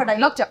ఏదైనా ఒక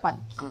డైలాగ్ చెప్పాలి.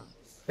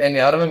 నేను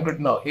ఎవరు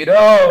అనుకుంటున్నావు?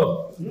 హీరో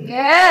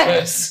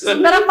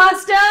సుందరం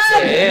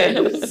మాస్టర్.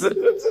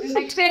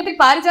 నెక్స్ట్ ఏంటి?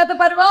 పారిజాత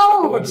పర్వం.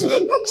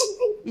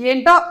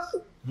 ఏంటో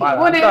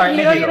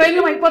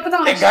హీరోయిన్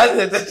అయిపోతున్నాం.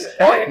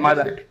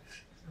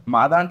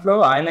 మా దాంట్లో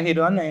ఆయన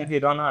హీరో నేను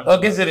హీరోనా.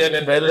 ఓకే సరే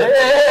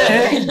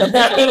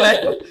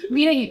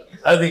మీరే హీరో.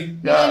 అది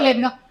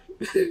లేదుగా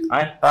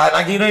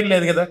నాకు హీరోయిన్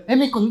లేదు కదా.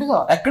 మీకు ఉందిగా.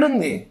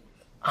 ఎక్కడుంది?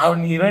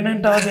 ఆవిడ హీరోయిన్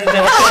అంటే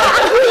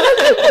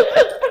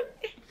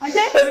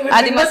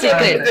అది మా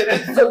సీక్రెట్.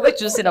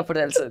 చూసినప్పుడు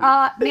తెలుసు.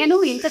 నేను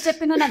ఇంత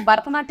చెప్పినా నాకు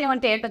భరతనాట్యం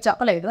అంటే ఏంటో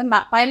చెప్పలేదు.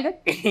 పాయల్ గారు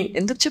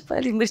ఎందుకు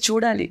చెప్పాలి? మీరు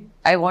చూడాలి.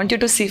 I want you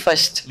to see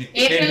first.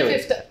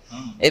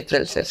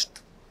 April 5th.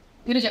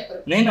 మీరు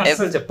చెప్పారు. నేను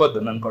అసలు చెప్పొద్దు,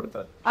 నన్ను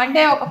కొడతారు.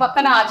 అంటే ఒక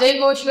పక్కన అజయ్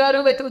ఘోష్ గారు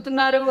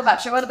వెతుకుతున్నారు,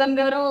 హర్షవర్ధన్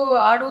గారు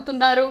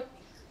ఆడుతున్నారు,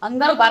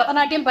 అందరూ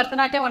భరతనాట్యం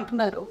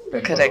అంటున్నారు.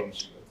 కరెక్ట్.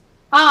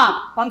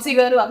 వంశీ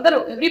గారు అందరూ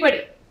ఎవ్రీబడి.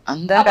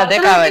 అందరికి అదే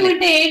కావాలి.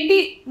 అంటే ఏంటి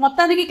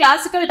మొత్తానికి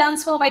క్లాసికల్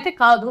డాన్స్ ఫామ్ అయితే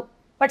కాదు,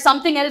 బట్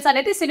సంథింగ్ ఎల్స్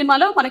అనేది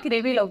సినిమాలో మనకి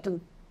రివీల్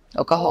అవుతుంది.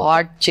 ఒక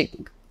హాట్ చిక్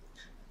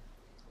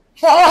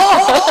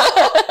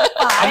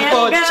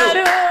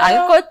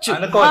అనుకోవచ్చు,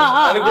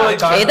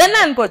 ఏదన్నా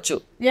అనుకోవచ్చు.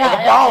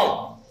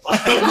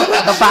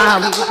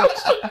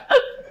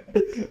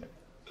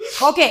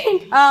 ఓకే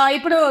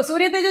ఇప్పుడు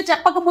సూర్య తేజ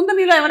చెప్పక ముందు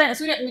మీరు ఎవరైనా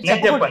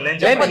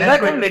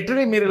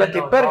మీరు ఇలా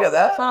చెప్పారు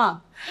కదా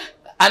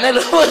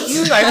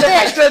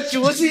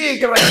చూసి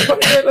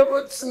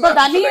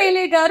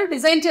అలై గారు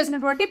డిజైన్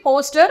చేసినటువంటి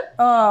పోస్టర్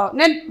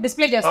నేను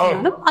డిస్ప్లే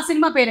చేస్తున్నాను. ఆ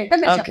సినిమా పేరేంటో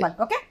మీరు చెప్పాలి.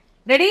 Okay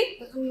ready?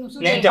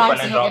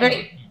 రెడీ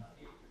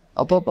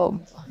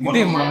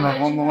ఇది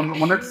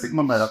మొన్నటి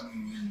సినిమా మేడం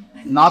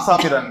నా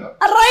సామిరంగా.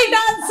 Right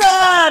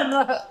answer.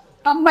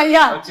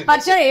 అమ్మయ్యా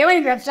హర్ష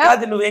ఏమైంది హర్ష?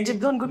 అది నువ్వేం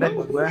చెప్తావు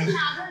అనుకున్నావు?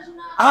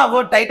 वो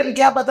टाइटल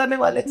क्या बताने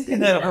वाले थे?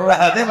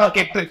 अरे वो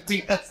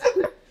इंटरेस्टिंग.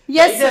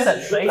 yes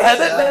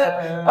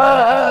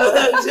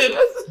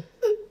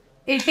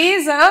it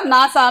is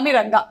నా సామి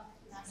రంగా.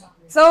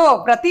 సో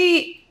ప్రతి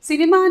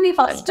సినిమాని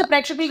ఫస్ట్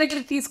ప్రేక్షకుల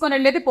దగ్గరికి తీసుకొని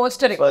వెళ్ళేది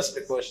పోస్టర్.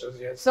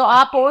 సో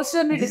ఆ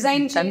పోస్టర్ ని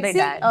డిజైన్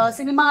చేసి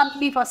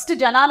సినిమాని ఫస్ట్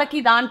జనాలకి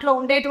దాంట్లో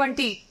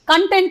ఉండేటువంటి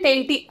కంటెంట్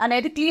ఏంటి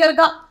అనేది క్లియర్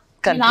గా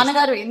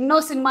నాన్నగారు ఎన్నో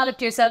సినిమాలకు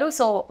చేశారు.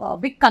 So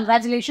big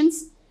congratulations.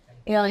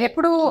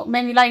 ఎప్పుడు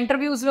మేము ఇలా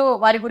ఇంటర్వ్యూస్ లో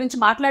వారి గురించి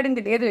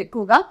మాట్లాడింది లేదు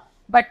ఎక్కువగా,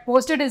 బట్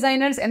పోస్టర్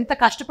డిజైనర్స్ ఎంత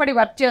కష్టపడి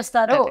వర్క్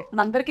చేస్తారో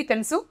అందరికీ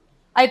తెలుసు.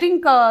 I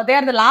think they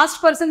are the last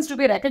persons to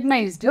be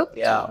recognised.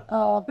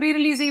 Pre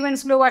release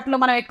events లో వాటిలో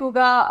మనం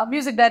ఎక్కువగా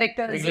మ్యూజిక్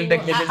డైరెక్టర్స్,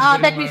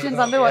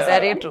 టెక్నీషియన్స్ అందరూ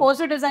వస్తారు.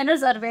 Poster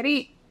designers are very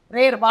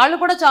rare. వాళ్ళు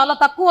కూడా చాలా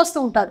తక్కువ వస్తూ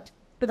ఉంటారు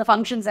to the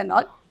functions and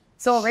all.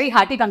 So very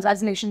hearty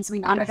congratulations మీ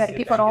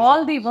నాన్నగారికి for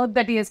all the work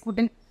that he has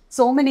put in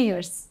so many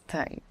years.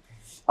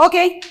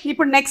 Okay,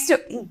 ఇప్పుడు నెక్స్ట్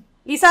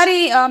ఈసారి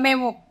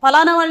మేము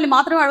ఫలానా వాళ్ళని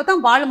మాత్రమే అడుగుతాం,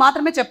 వాళ్ళు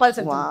మాత్రమే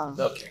చెప్పాల్సి.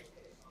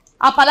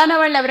 ఆ ఫలానా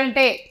వాళ్ళు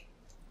ఎవరంటే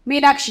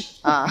మీనాక్షి.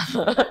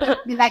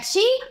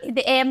 మీనాక్షి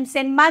ఇది ఏం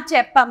సినిమా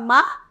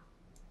చెప్పమ్మా?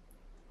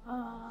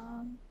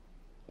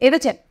 ఏదో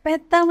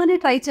చెప్పేద్దామని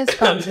ట్రై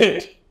చేస్తాం.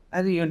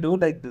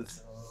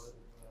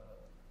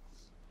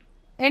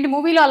 ఏంటి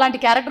మూవీలో అలాంటి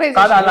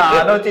క్యారెక్టరైజేషన్ అలా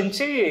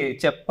ఆలోచించి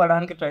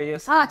చెప్పడానికి ట్రై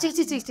చేస్తా.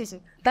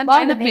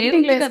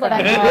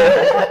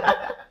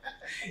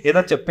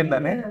 ఏదో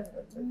చెప్పిందని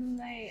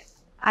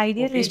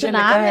आइडिया लिस्ट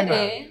नाम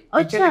है.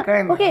 अच्छा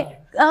okay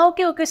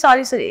okay okay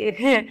sorry sorry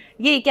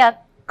ये क्या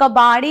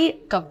कबाड़ी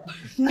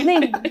नहीं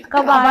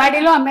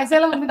కబడ్డీలో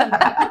అమ్మేసేలా ఉంది.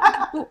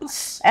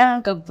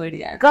 కబడ్డీ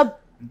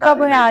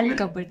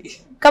कबड्डी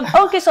कब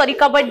okay sorry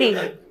kabaddi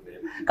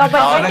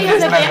kabaddi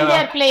is the game they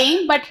are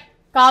playing but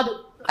కాదు.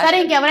 సరే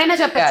ఇంకెవరైనా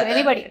చెప్పచ్చు.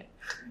 ఎనీబడి.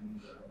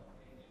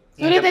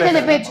 సూర్య తేజ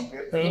చెప్పచ్చు.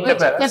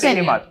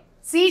 City mart.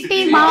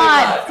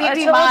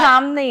 సిటీ మార్ట్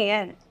नाम नहीं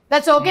है.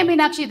 That's okay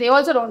Meenakshi. They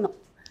also don't know.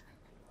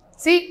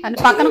 C అని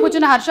పక్కన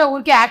కూర్చున్న హర్ష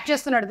ఊరికి యాక్ట్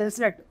చేస్తున్నాడు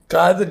తెలిసినట్టు.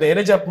 కాదు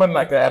నేనే చెప్పమని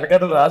నాకు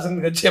వెనకాల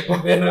రాసింది చెప్పు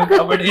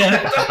కబడ్డీ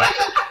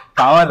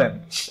కావాలని.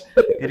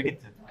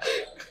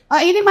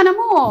 ఇది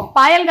మనము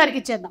పాయల్ గారికి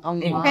ఇచ్చేద్దాం.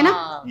 ఓకేనా?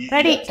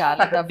 Ready?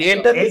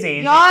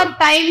 Your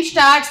time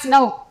starts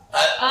now.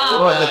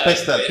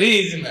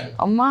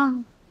 అమ్మా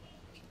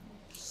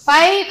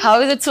 5 how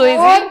is it so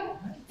easy?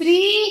 3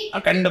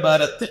 అఖండ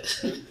భారత్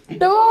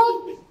 2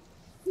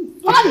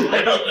 1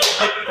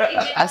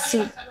 అసి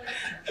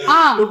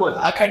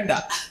అఖండ.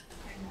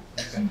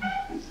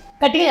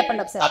 గట్టిగా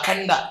చెప్పండి ఒకసారి.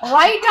 అఖండ.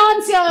 Right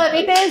answer.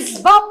 ఇట్ ఇస్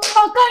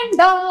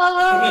అఖండ.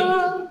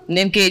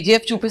 నేను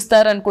కేజీఎఫ్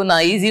చూపిస్తారు అనుకున్నా,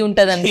 ఈజీ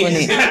ఉంటది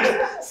అనుకుని.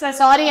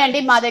 సారీ అండి,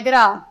 మా దగ్గర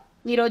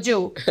ఈ రోజు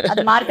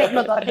అది మార్కెట్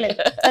లో దొరకలేదు.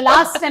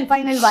 లాస్ట్ అండ్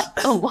ఫైనల్ వన్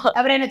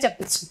ఎవరైనా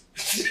చెప్పచ్చు.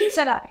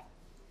 సలార్.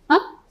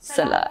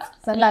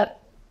 సలార్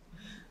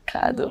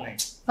కాదు,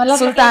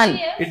 సుల్తాన్.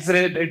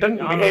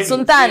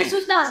 సుల్తాన్.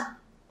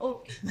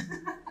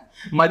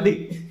 మది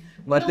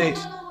మది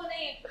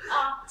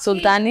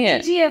सुल्तान ही है.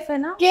 KGF है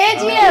ना?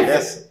 KGF.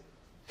 Yes.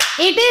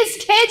 It is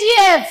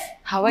KGF.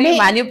 How are you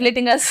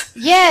manipulating us?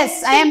 Yes,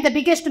 I am the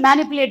biggest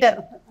manipulator.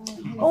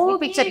 Oh,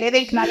 picture le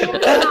dekh na.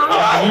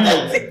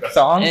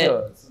 Song.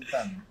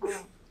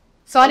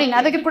 Sorry, na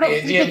దగ్గర ఇప్పుడు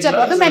picture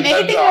వద్దు, నేను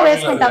ఎడిటింగ్ లో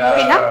వేసుకుంటాను.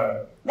 ఓకేనా?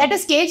 That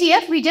is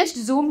KGF. We just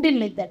zoomed in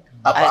like that.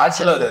 అచ్చా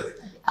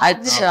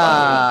అచ్చా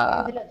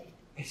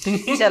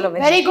చలో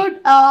వెరీ గుడ్.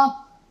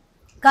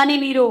 కానీ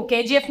మీరు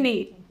KGF ని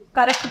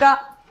కరెక్ట్ గా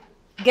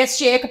గెస్ట్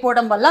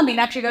చేయకపోవడం వల్ల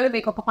మీనాక్షి గారు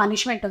మీకు ఒక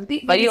పనిష్మెంట్ ఉంది.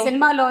 ఈ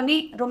సినిమాలోని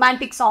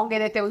రొమాంటిక్ సాంగ్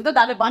ఏదైతే ఉందో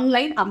దాని 1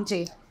 లైన్ హమ్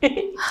చేయాలి.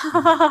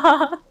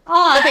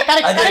 అదే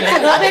కరెక్ట్.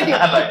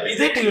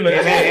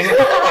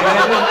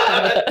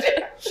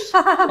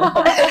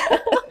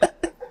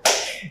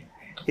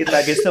 ఇది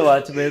నాకిస్తే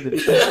వాచ్ లేదు.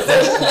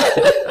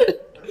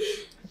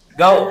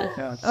 గో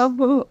अब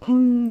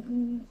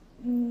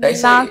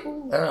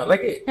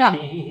లైక్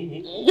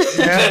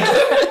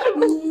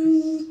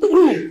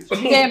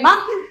జయమా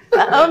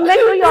मैं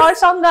कोई और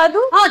सॉन्ग गा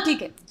दूं? हाँ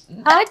ठीक है.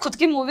 खुद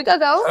की मूवी का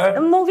गाओ.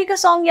 मूवी का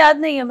सॉन्ग याद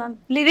नहीं है मैम.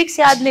 लिरिक्स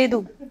याद ले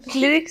दूं.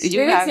 लिरिक्स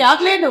याद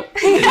ले दो.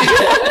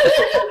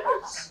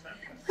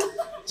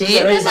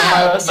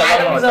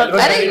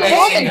 अरे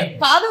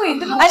కాదు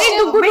ఇందులో अरे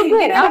डुगु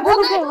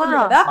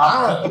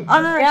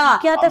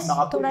क्या था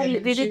थोड़ा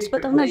लिरिक्स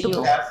बताओ ना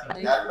डुगु.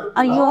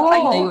 अयो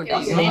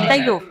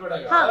अयो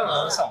हाँ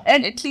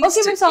ओके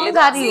मैं सॉन्ग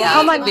गा रही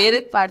हूँ. వేరే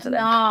పాట.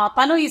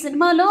 తను ఈ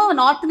సినిమాలో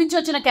నార్త్ నుంచి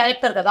వచ్చిన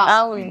క్యారెక్టర్ కదా,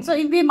 సో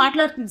హిందీ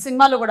మాట్లాడుతుంది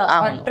సినిమాలో కూడా,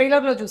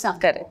 ట్రైలర్ లో చూసాం.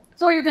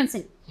 సో యూ కెన్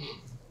సింగ్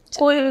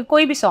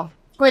कोई भी सॉन्ग.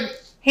 कोई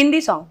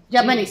हिंदी सॉन्ग.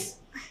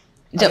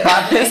 जब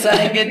वापस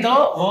आएंगे तो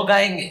वो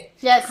गाएंगे.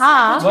 यस.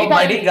 हाँ वो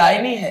बड़ी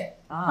गायनी है.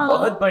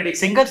 बहुत बड़ी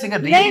सिंगर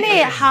नहीं नहीं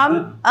हम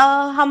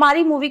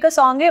हमारी मूवी का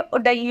सॉन्ग है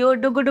डइयो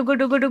डुगु डुगु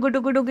डुगु डुगु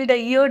डुगु डुगु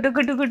डइयो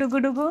डुगु डुगु डुगु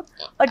डुगु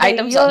और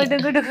Item डइयो song.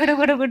 डुगु डुगु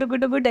डुगु डुगु डुगु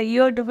डुगु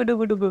डइयो डुगु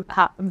डुगु डुगु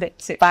हाँ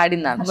that's it.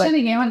 పాడినాను అసలు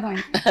నీకు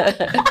ఏమర్థమైంది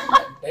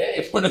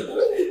ఇప్పుడు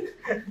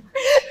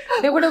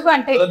డుగుడుగు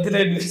అంటే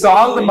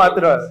సాంగ్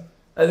మాత్రం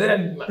అదే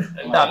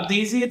అంటే అంత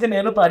ఈజీ అయితే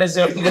నేను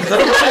పాడేసేవాడిని కదా.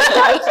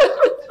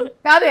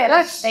 కాదు ఎలా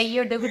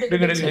అయ్యో డుగుడు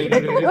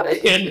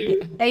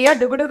అయ్యో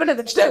డుగుడు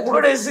Step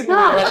కూడా వేసింది.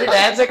 మళ్ళీ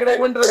dance ఎక్కడ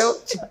వేయమంటారు?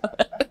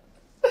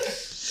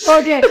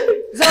 ఓకే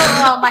సో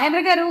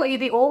మహేంద్ర గారు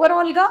ఇది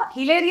ఓవరాల్ గా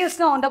హిలేరియస్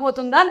గా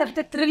ఉండబోతుందా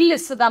లేకపోతే థ్రిల్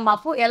ఇస్తుందా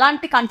మాకు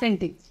ఎలాంటి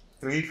కంటెంట్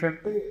థ్రిల్స్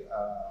అంటే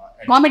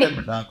Comedy.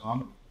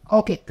 Comedy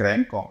okay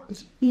crime comedy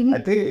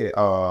అయితే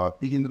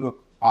ఇక ఇందులో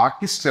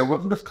ఆర్టిస్ట్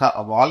ఎవరు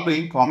వాళ్ళు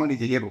ఏం కామెడీ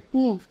చేయరు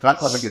కానీ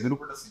వాళ్ళకి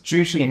ఎదురుపడ్డ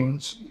సిచ్యువేషన్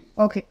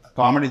ఓకే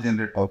కామెడీ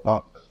జనరేట్ అవుతా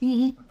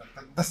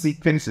పెద్ద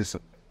సీక్వెన్సెస్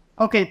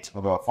ఓకే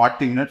ఒక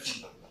 40 minutes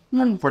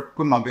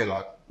పట్టుకుని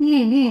నవ్వేలాగా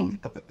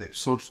ఇంత పెద్ద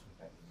ఎపిసోడ్స్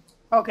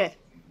ఓకే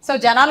సో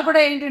జనాలు కూడా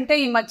ఏంటంటే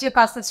ఈ మధ్య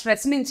కాస్త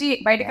స్ట్రెస్ నుంచి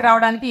బయటకు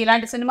రావడానికి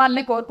ఇలాంటి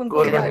సినిమాలనే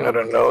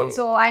కోరుకుంటున్నారు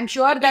so I'm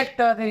sure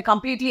that they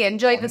completely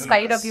enjoy this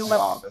kind of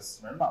humour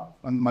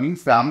మళ్ళీ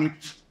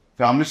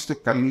ఫ్యామిలీస్ తో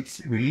కలిసి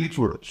వెళ్ళి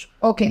చూడొచ్చు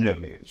Okay. ఎంజాయ్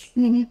చేయొచ్చు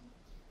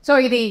సో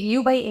ఇది యూ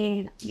బై ఏ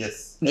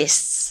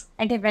ఎస్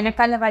అంటే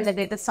వెనకాల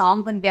వాళ్ళదైతే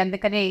సాంగ్ ఉంది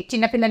అందుకనే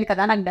చిన్నపిల్లని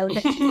కదా నాకు డౌట్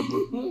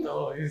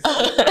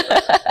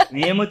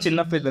మేము చిన్న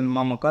పిల్లలు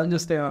మా ముఖాలు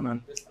చూస్తే ఏమన్నా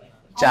అనిపిస్తుంది.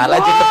 చాలా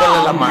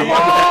చిత్తపిల్లలమ్మా.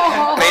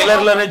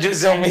 ట్రైలర్ లోనే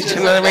చూసాం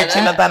మీ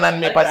చిన్నతనాన్ని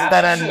మీ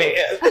పసితనాన్ని.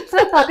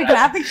 అది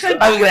గ్రాఫిక్స్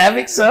అవి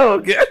గ్రాఫిక్స్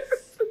ఓకే.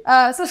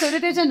 సో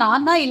సూర్యతేజ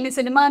నాన్న ఇన్ని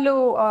సినిమాలు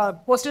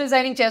పోస్టర్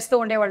డిజైనింగ్ చేస్తూ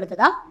ఉండేవాళ్ళు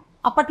కదా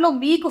అప్పట్లో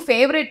మీకు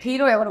ఫేవరెట్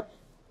హీరో ఎవరు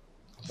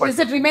is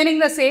it remaining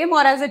the same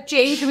or has it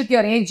changed with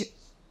your age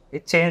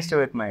it changed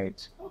with my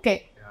age. Okay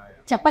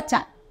చెప్పచ్చా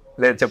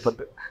లేదు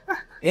చెప్పొద్దు.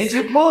 ఏం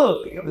చెప్పు.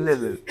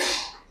 లేదు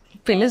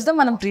పిలుస్తాం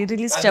మనం ప్రీ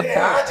రిలీజ్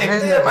చెప్తాం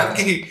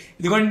మనకి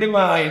ఇదిగోండి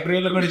మా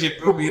ఇంటర్వ్యూలో కూడా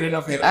చెప్పు మీరే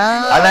నా ఫేవరెట్.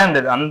 అలా అండి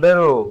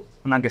అందరూ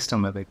నాకు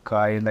ఇష్టం అది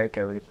ఐ లైక్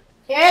ఎవ్రీ.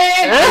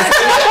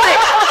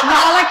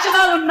 నా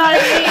లక్షణాలు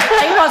ఉన్నాయి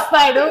టైం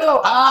వస్తాడు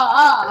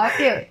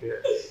ఓకే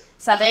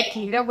సరే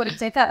హీరో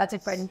గురించి అయితే అలా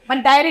చెప్పండి మన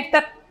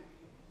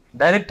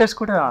డైరెక్టర్స్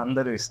కూడా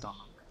అందరూ ఇష్టం.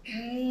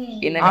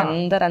 ఈయనకి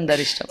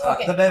అందరు ఇష్టం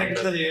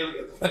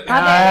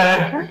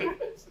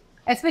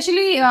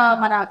ఎస్పెషలీ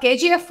మన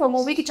కేజీఎఫ్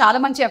మూవీకి చాలా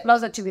మంచి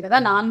అప్లాజ్ వచ్చింది కదా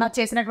నాన్న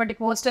చేసినటువంటి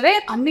పోస్టరే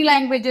అన్ని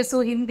languages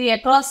Hindi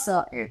across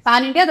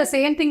pan India the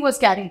same thing was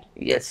carried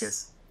yes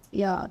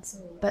yeah so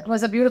that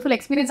was a beautiful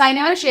experience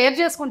ఆయన ఏమైనా షేర్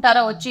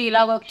చేసుకుంటారా వచ్చి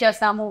ఇలా వర్క్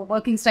చేస్తాము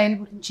వర్కింగ్ స్టైల్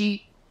గురించి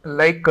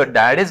like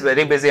dad is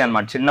very busy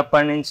అనమాట.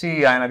 చిన్నప్పటి నుంచి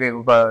ఆయనకి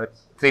ఒక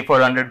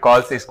 300-400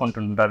 కాల్స్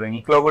తీసుకుంటుంటారు.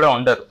 ఇంట్లో కూడా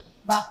ఉండరు.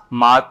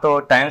 మాతో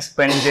టైం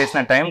స్పెండ్ చేసిన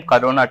టైం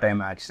కరోనా టైం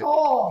యాక్చువల్లీ.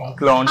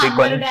 ఇంట్లో ఉండి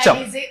కొంచెం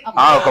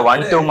ఒక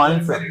 1-2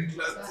 months.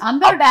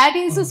 అందరూ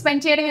డాడీస్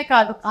స్పెండ్ చేయడమే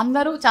కాదు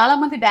అందరూ చాలా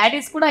మంది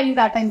డాడీస్ కూడా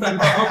అయింది ఆ టైం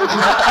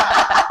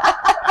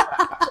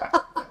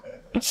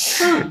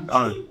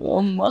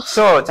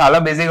సో చాలా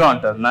బిజీగా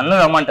ఉంటారు. నన్ను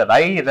రమ్మంటారు.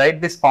 ఐ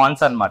రైట్ ది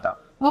ఫాంట్స్ అనమాట.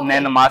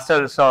 నేను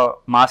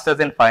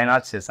మాస్టర్స్ ఇన్ ఫైన్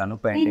ఆర్ట్స్ చేశాను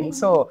పెయింటింగ్.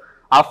 సో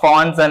ఆ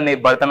ఫాంట్స్ అన్ని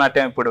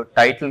భరతనాట్యం ఇప్పుడు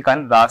టైటిల్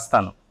కానీ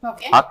రాస్తాను.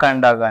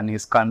 అఖండ కానీ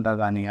స్కంద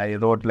కానీ I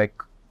wrote like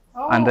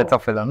hundreds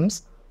of films.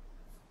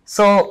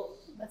 So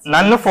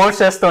నన్ను ఫోర్స్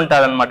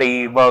చేస్తుంటారు అనమాట. ఈ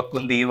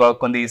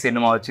వర్క్ ఉంది ఈ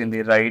సినిమా వచ్చింది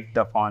రైట్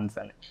ద ఫాంట్స్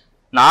అని.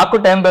 నాకు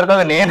టైం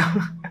దొరకక నేను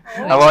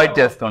అవాయిడ్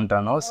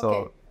చేస్తుంటాను. సో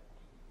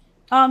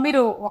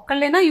మీరు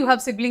ఒక్కళ్ళేనా you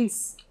have siblings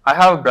I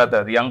have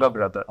brother younger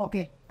brother.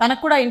 Okay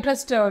తనకు కూడా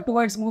ఇంట్రెస్ట్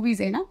టువర్డ్స్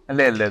మూవీస్ ఏనా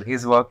లేదు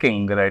he's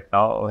working right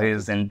now.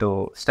 He's into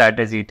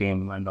strategy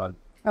team and all.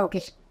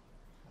 Okay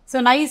so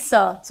nice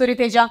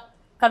Surya Teja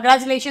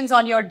congratulations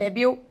on your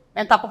debut.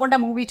 మేము తప్పకుండా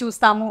movie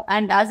చూస్తాము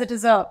and as it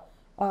is a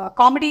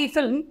comedy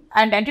film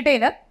and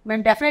entertainer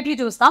మేము definitely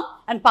చూస్తాం.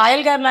 And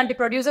Payal గారు లాంటి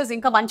producers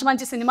ఇంకా మంచి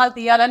మంచి సినిమాలు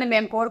తీయాలని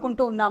మేము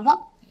కోరుకుంటూ ఉన్నాము.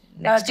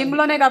 జిమ్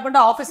లోనే కాకుండా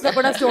ఆఫీస్ లో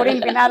కూడా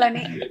స్టోరీని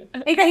వినాలని.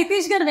 ఇంకా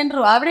హితేష్ గారు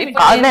వినరు ఆవిడే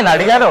నేను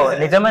అడిగారు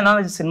నిజమేనా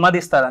సినిమా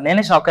తీస్తారా.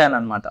 నేనే షాక్ అయ్యాను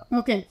అనమాట.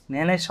 ఓకే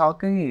నేనే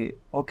షాక్ అయ్యి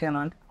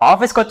ఓకేనా అంటే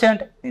ఆఫీస్కి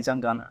వచ్చాయంటే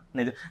నిజంగానా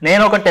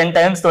నేను ఒక 10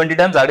 times 20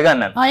 times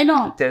అడిగాను నేను ఐ నో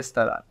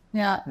చేస్తారా.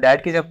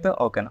 డాడ్కి చెప్తే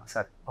ఓకేనా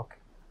సరే ఓకే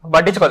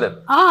పట్టించుకోలేదు.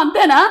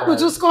 అంతేనా నువ్వు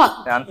చూసుకో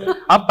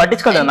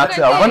పట్టించుకోలేదు. నాకు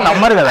ఎవరు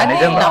నమ్మరు కదా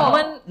నిజంగా.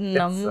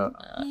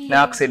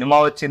 నాకు సినిమా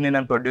వచ్చింది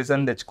నేను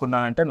ప్రొడ్యూసర్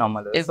తెచ్చుకున్నానంటే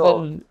నమ్మలేదు. సో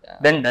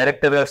దెన్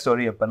డైరెక్టర్ గా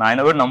స్టోరీ చెప్పాను. ఆయన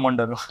కూడా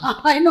నమ్ముండరు.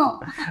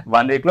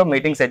 1 week లో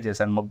మీటింగ్ సెట్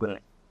చేశాను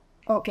ముగ్గురిని.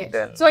 ఓకే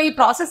సో ఈ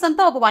ప్రాసెస్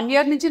అంతా ఒక 1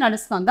 year నుంచి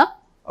నడుస్తుందా.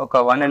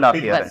 ఒక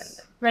 1.5 years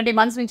 20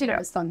 months నుంచి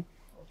నడుస్తుంది.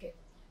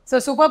 సో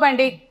సూపర్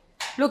అండి.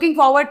 Looking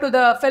forward to the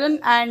film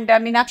and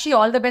Meenakshi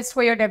all the best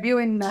for your debut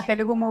in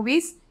Telugu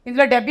movies.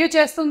 ఇందులో డెబ్యూ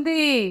చేస్తుంది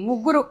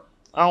ముగ్గురు.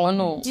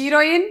 అవును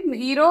heroine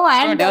hero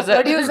and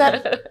producer.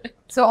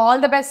 So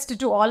all the best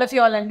to all of you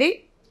all అండి.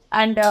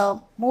 And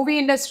movie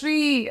industry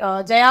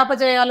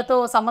జయాపజయాలతో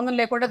సంబంధం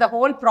లేకుండా the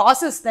whole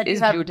process that you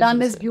have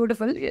done is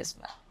beautiful.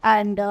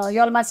 And you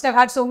all must have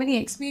had so many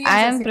experiences.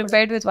 I am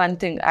prepared with one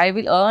thing. I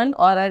will earn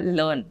or I'll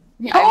learn.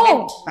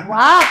 Oh,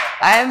 wow.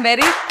 I am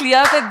very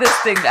clear with this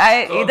thing.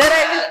 Either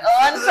I will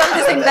earn from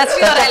this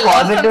industry or I learn from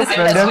positive this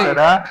industry.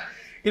 ప్రొడ్యూసరా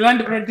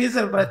ఇలాంటి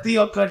producer ప్రతి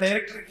ఒక్క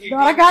director కి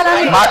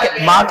దొరకాలని.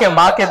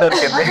 మాకే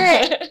దొరికింది.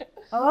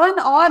 Earn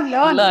or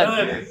learn.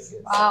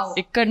 Wow.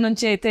 ఇక్కడ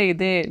నుంచి అయితే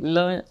ఇదే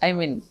learn. I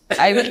mean,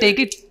 I will take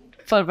it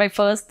for my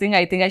first thing.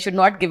 I think I should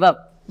not give up.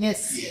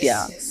 Yes.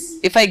 Yeah.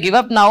 If I give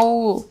up now,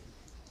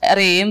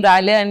 అరే ఏం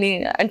రాలే అని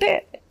అంటే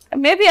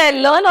maybe I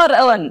learn are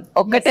earn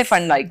ఒక్కటే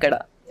ఫండ్ ఇక్కడ.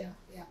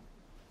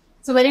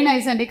 So very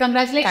nice, Andy.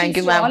 Congratulations Thank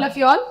you, to ma'am. all of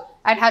you all.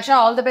 And Harsha,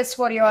 all the best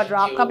for your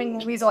upcoming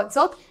movies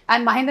also.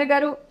 And Mahendra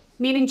garu,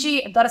 మీ నుంచి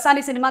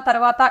దొరసాని cinema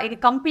తర్వాత ఇది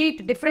complete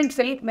different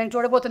film మేము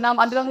చూడబోతున్నాం.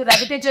 అందులో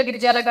రవితేజ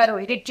గిరిజాల గారు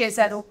edit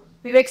చేశారు,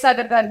 వివేక్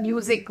సాగర్ గారు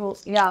music.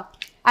 Yeah.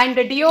 And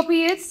DOP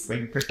is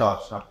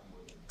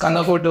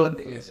కన్నఫోటో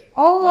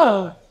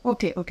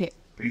okay okay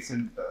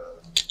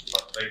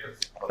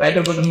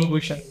writer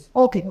Bhushan.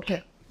 Okay okay.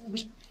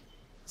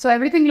 So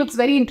everything looks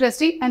very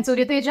interesting. And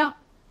Surya Teja,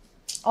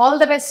 all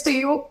the best to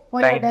you for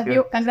your Thank debut.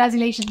 you.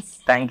 Congratulations.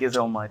 Thank you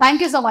so much. Thank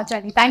you so much,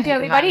 Andy. Thank you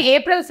everybody.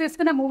 April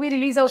 5th movie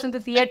release అవుతుంది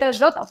theatres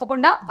లో.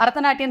 తప్పకుండా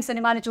భరతనాట్యం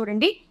సినిమాని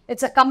చూడండి.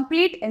 It's a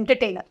complete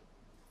entertainer.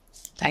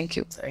 Thank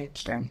you.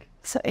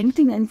 So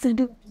anything else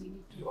to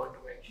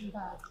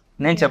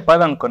నేను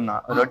చెప్పాలనుకున్నా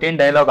routine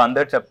dialogue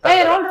అందరు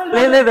చెప్తారు.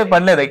 లేదు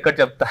పర్లేదు ఇక్కడ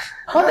చెప్తా.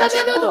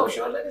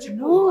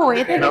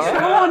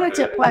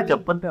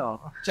 చెప్పొద్దు.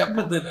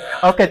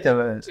 ఓకే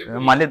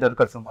మళ్ళీ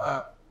దొరకదు.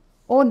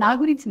 ఓ నా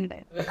గురించి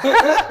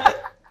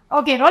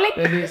okay rolling.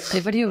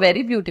 But you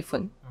very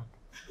beautiful.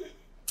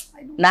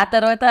 నా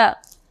తర్వాత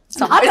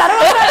somebody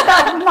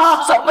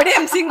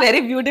I'm seeing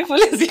very beautiful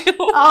is you.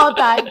 Oh,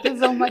 thank you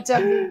so much.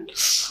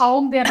 How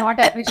they are not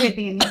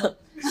appreciating you.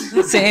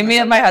 Same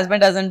here, my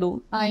husband doesn't do.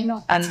 I know.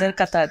 అందరు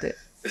కథ అదే.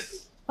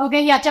 Okay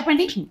yeah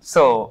చెప్పండి.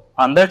 So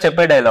అందరు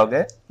చెప్పే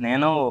డైలాగే.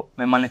 నేను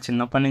మిమ్మల్ని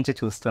చిన్నప్పటి నుంచి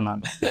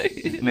చూస్తున్నాను,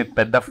 మీ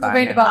పెద్ద ఫ్యాన్.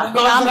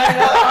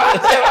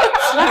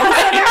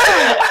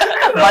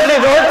 మళ్ళీ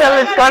రోజు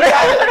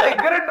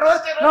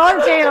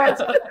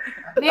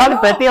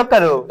ప్రతి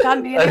ఒక్కరు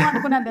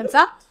నేనేమనుకున్నాను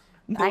తెలుసా,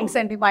 థ్యాంక్స్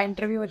అండి మా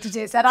ఇంటర్వ్యూ వచ్చి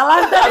చేశారు అలా.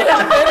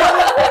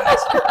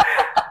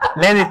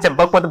 లేదు ఇది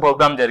చెప్పకపోతే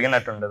ప్రోగ్రామ్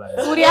జరిగినట్టుండదు.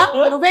 సూర్య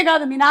నువ్వే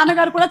కాదు మీ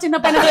నాన్నగారు కూడా చిన్న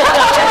పని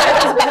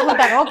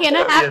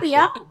ఓకేనా?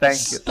 హ్యాపీయా?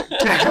 Thank you.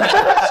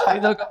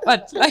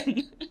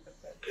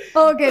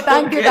 Okay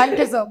thank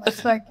you so much.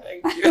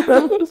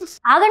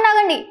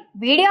 ఆగండి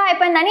వీడియో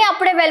అయిపోయిందని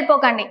అప్పుడే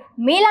వెళ్ళిపోకండి.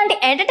 మీలాంటి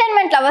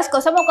ఎంటర్టైన్మెంట్ లవర్స్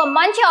కోసం ఒక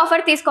మంచి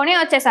ఆఫర్ తీసుకొని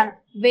వచ్చేసాను.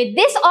 With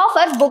this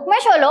offer book my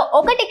షోలో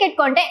ఒక టికెట్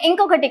కొంటే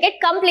ఇంకొక ticket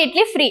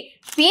completely free.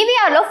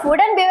 పీవీఆర్లో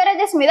food and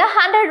beverages మీద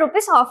 100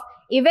 రూపీస్ ఆఫ్.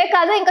 ఇవే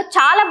కాదు ఇంకా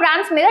చాలా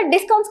బ్రాండ్స్ మీద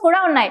డిస్కౌంట్స్ కూడా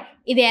ఉన్నాయి.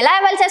 ఇది ఎలా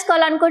avail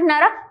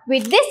చేసుకోవాలనుకుంటున్నారా?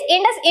 With this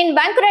Indus in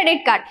bank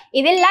credit card.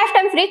 ఇది life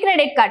time free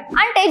credit card.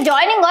 అంటే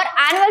జాయినింగ్ ఆర్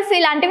యాన్యువల్ ఫీ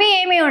లాంటివి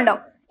ఏమీ ఉండవు.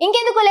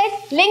 ఇంకెందుకు లేట్,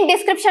 లింక్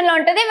డిస్క్రిప్షన్ లో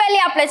ఉంటుంది, వెళ్ళి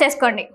అప్లై చేసుకోండి.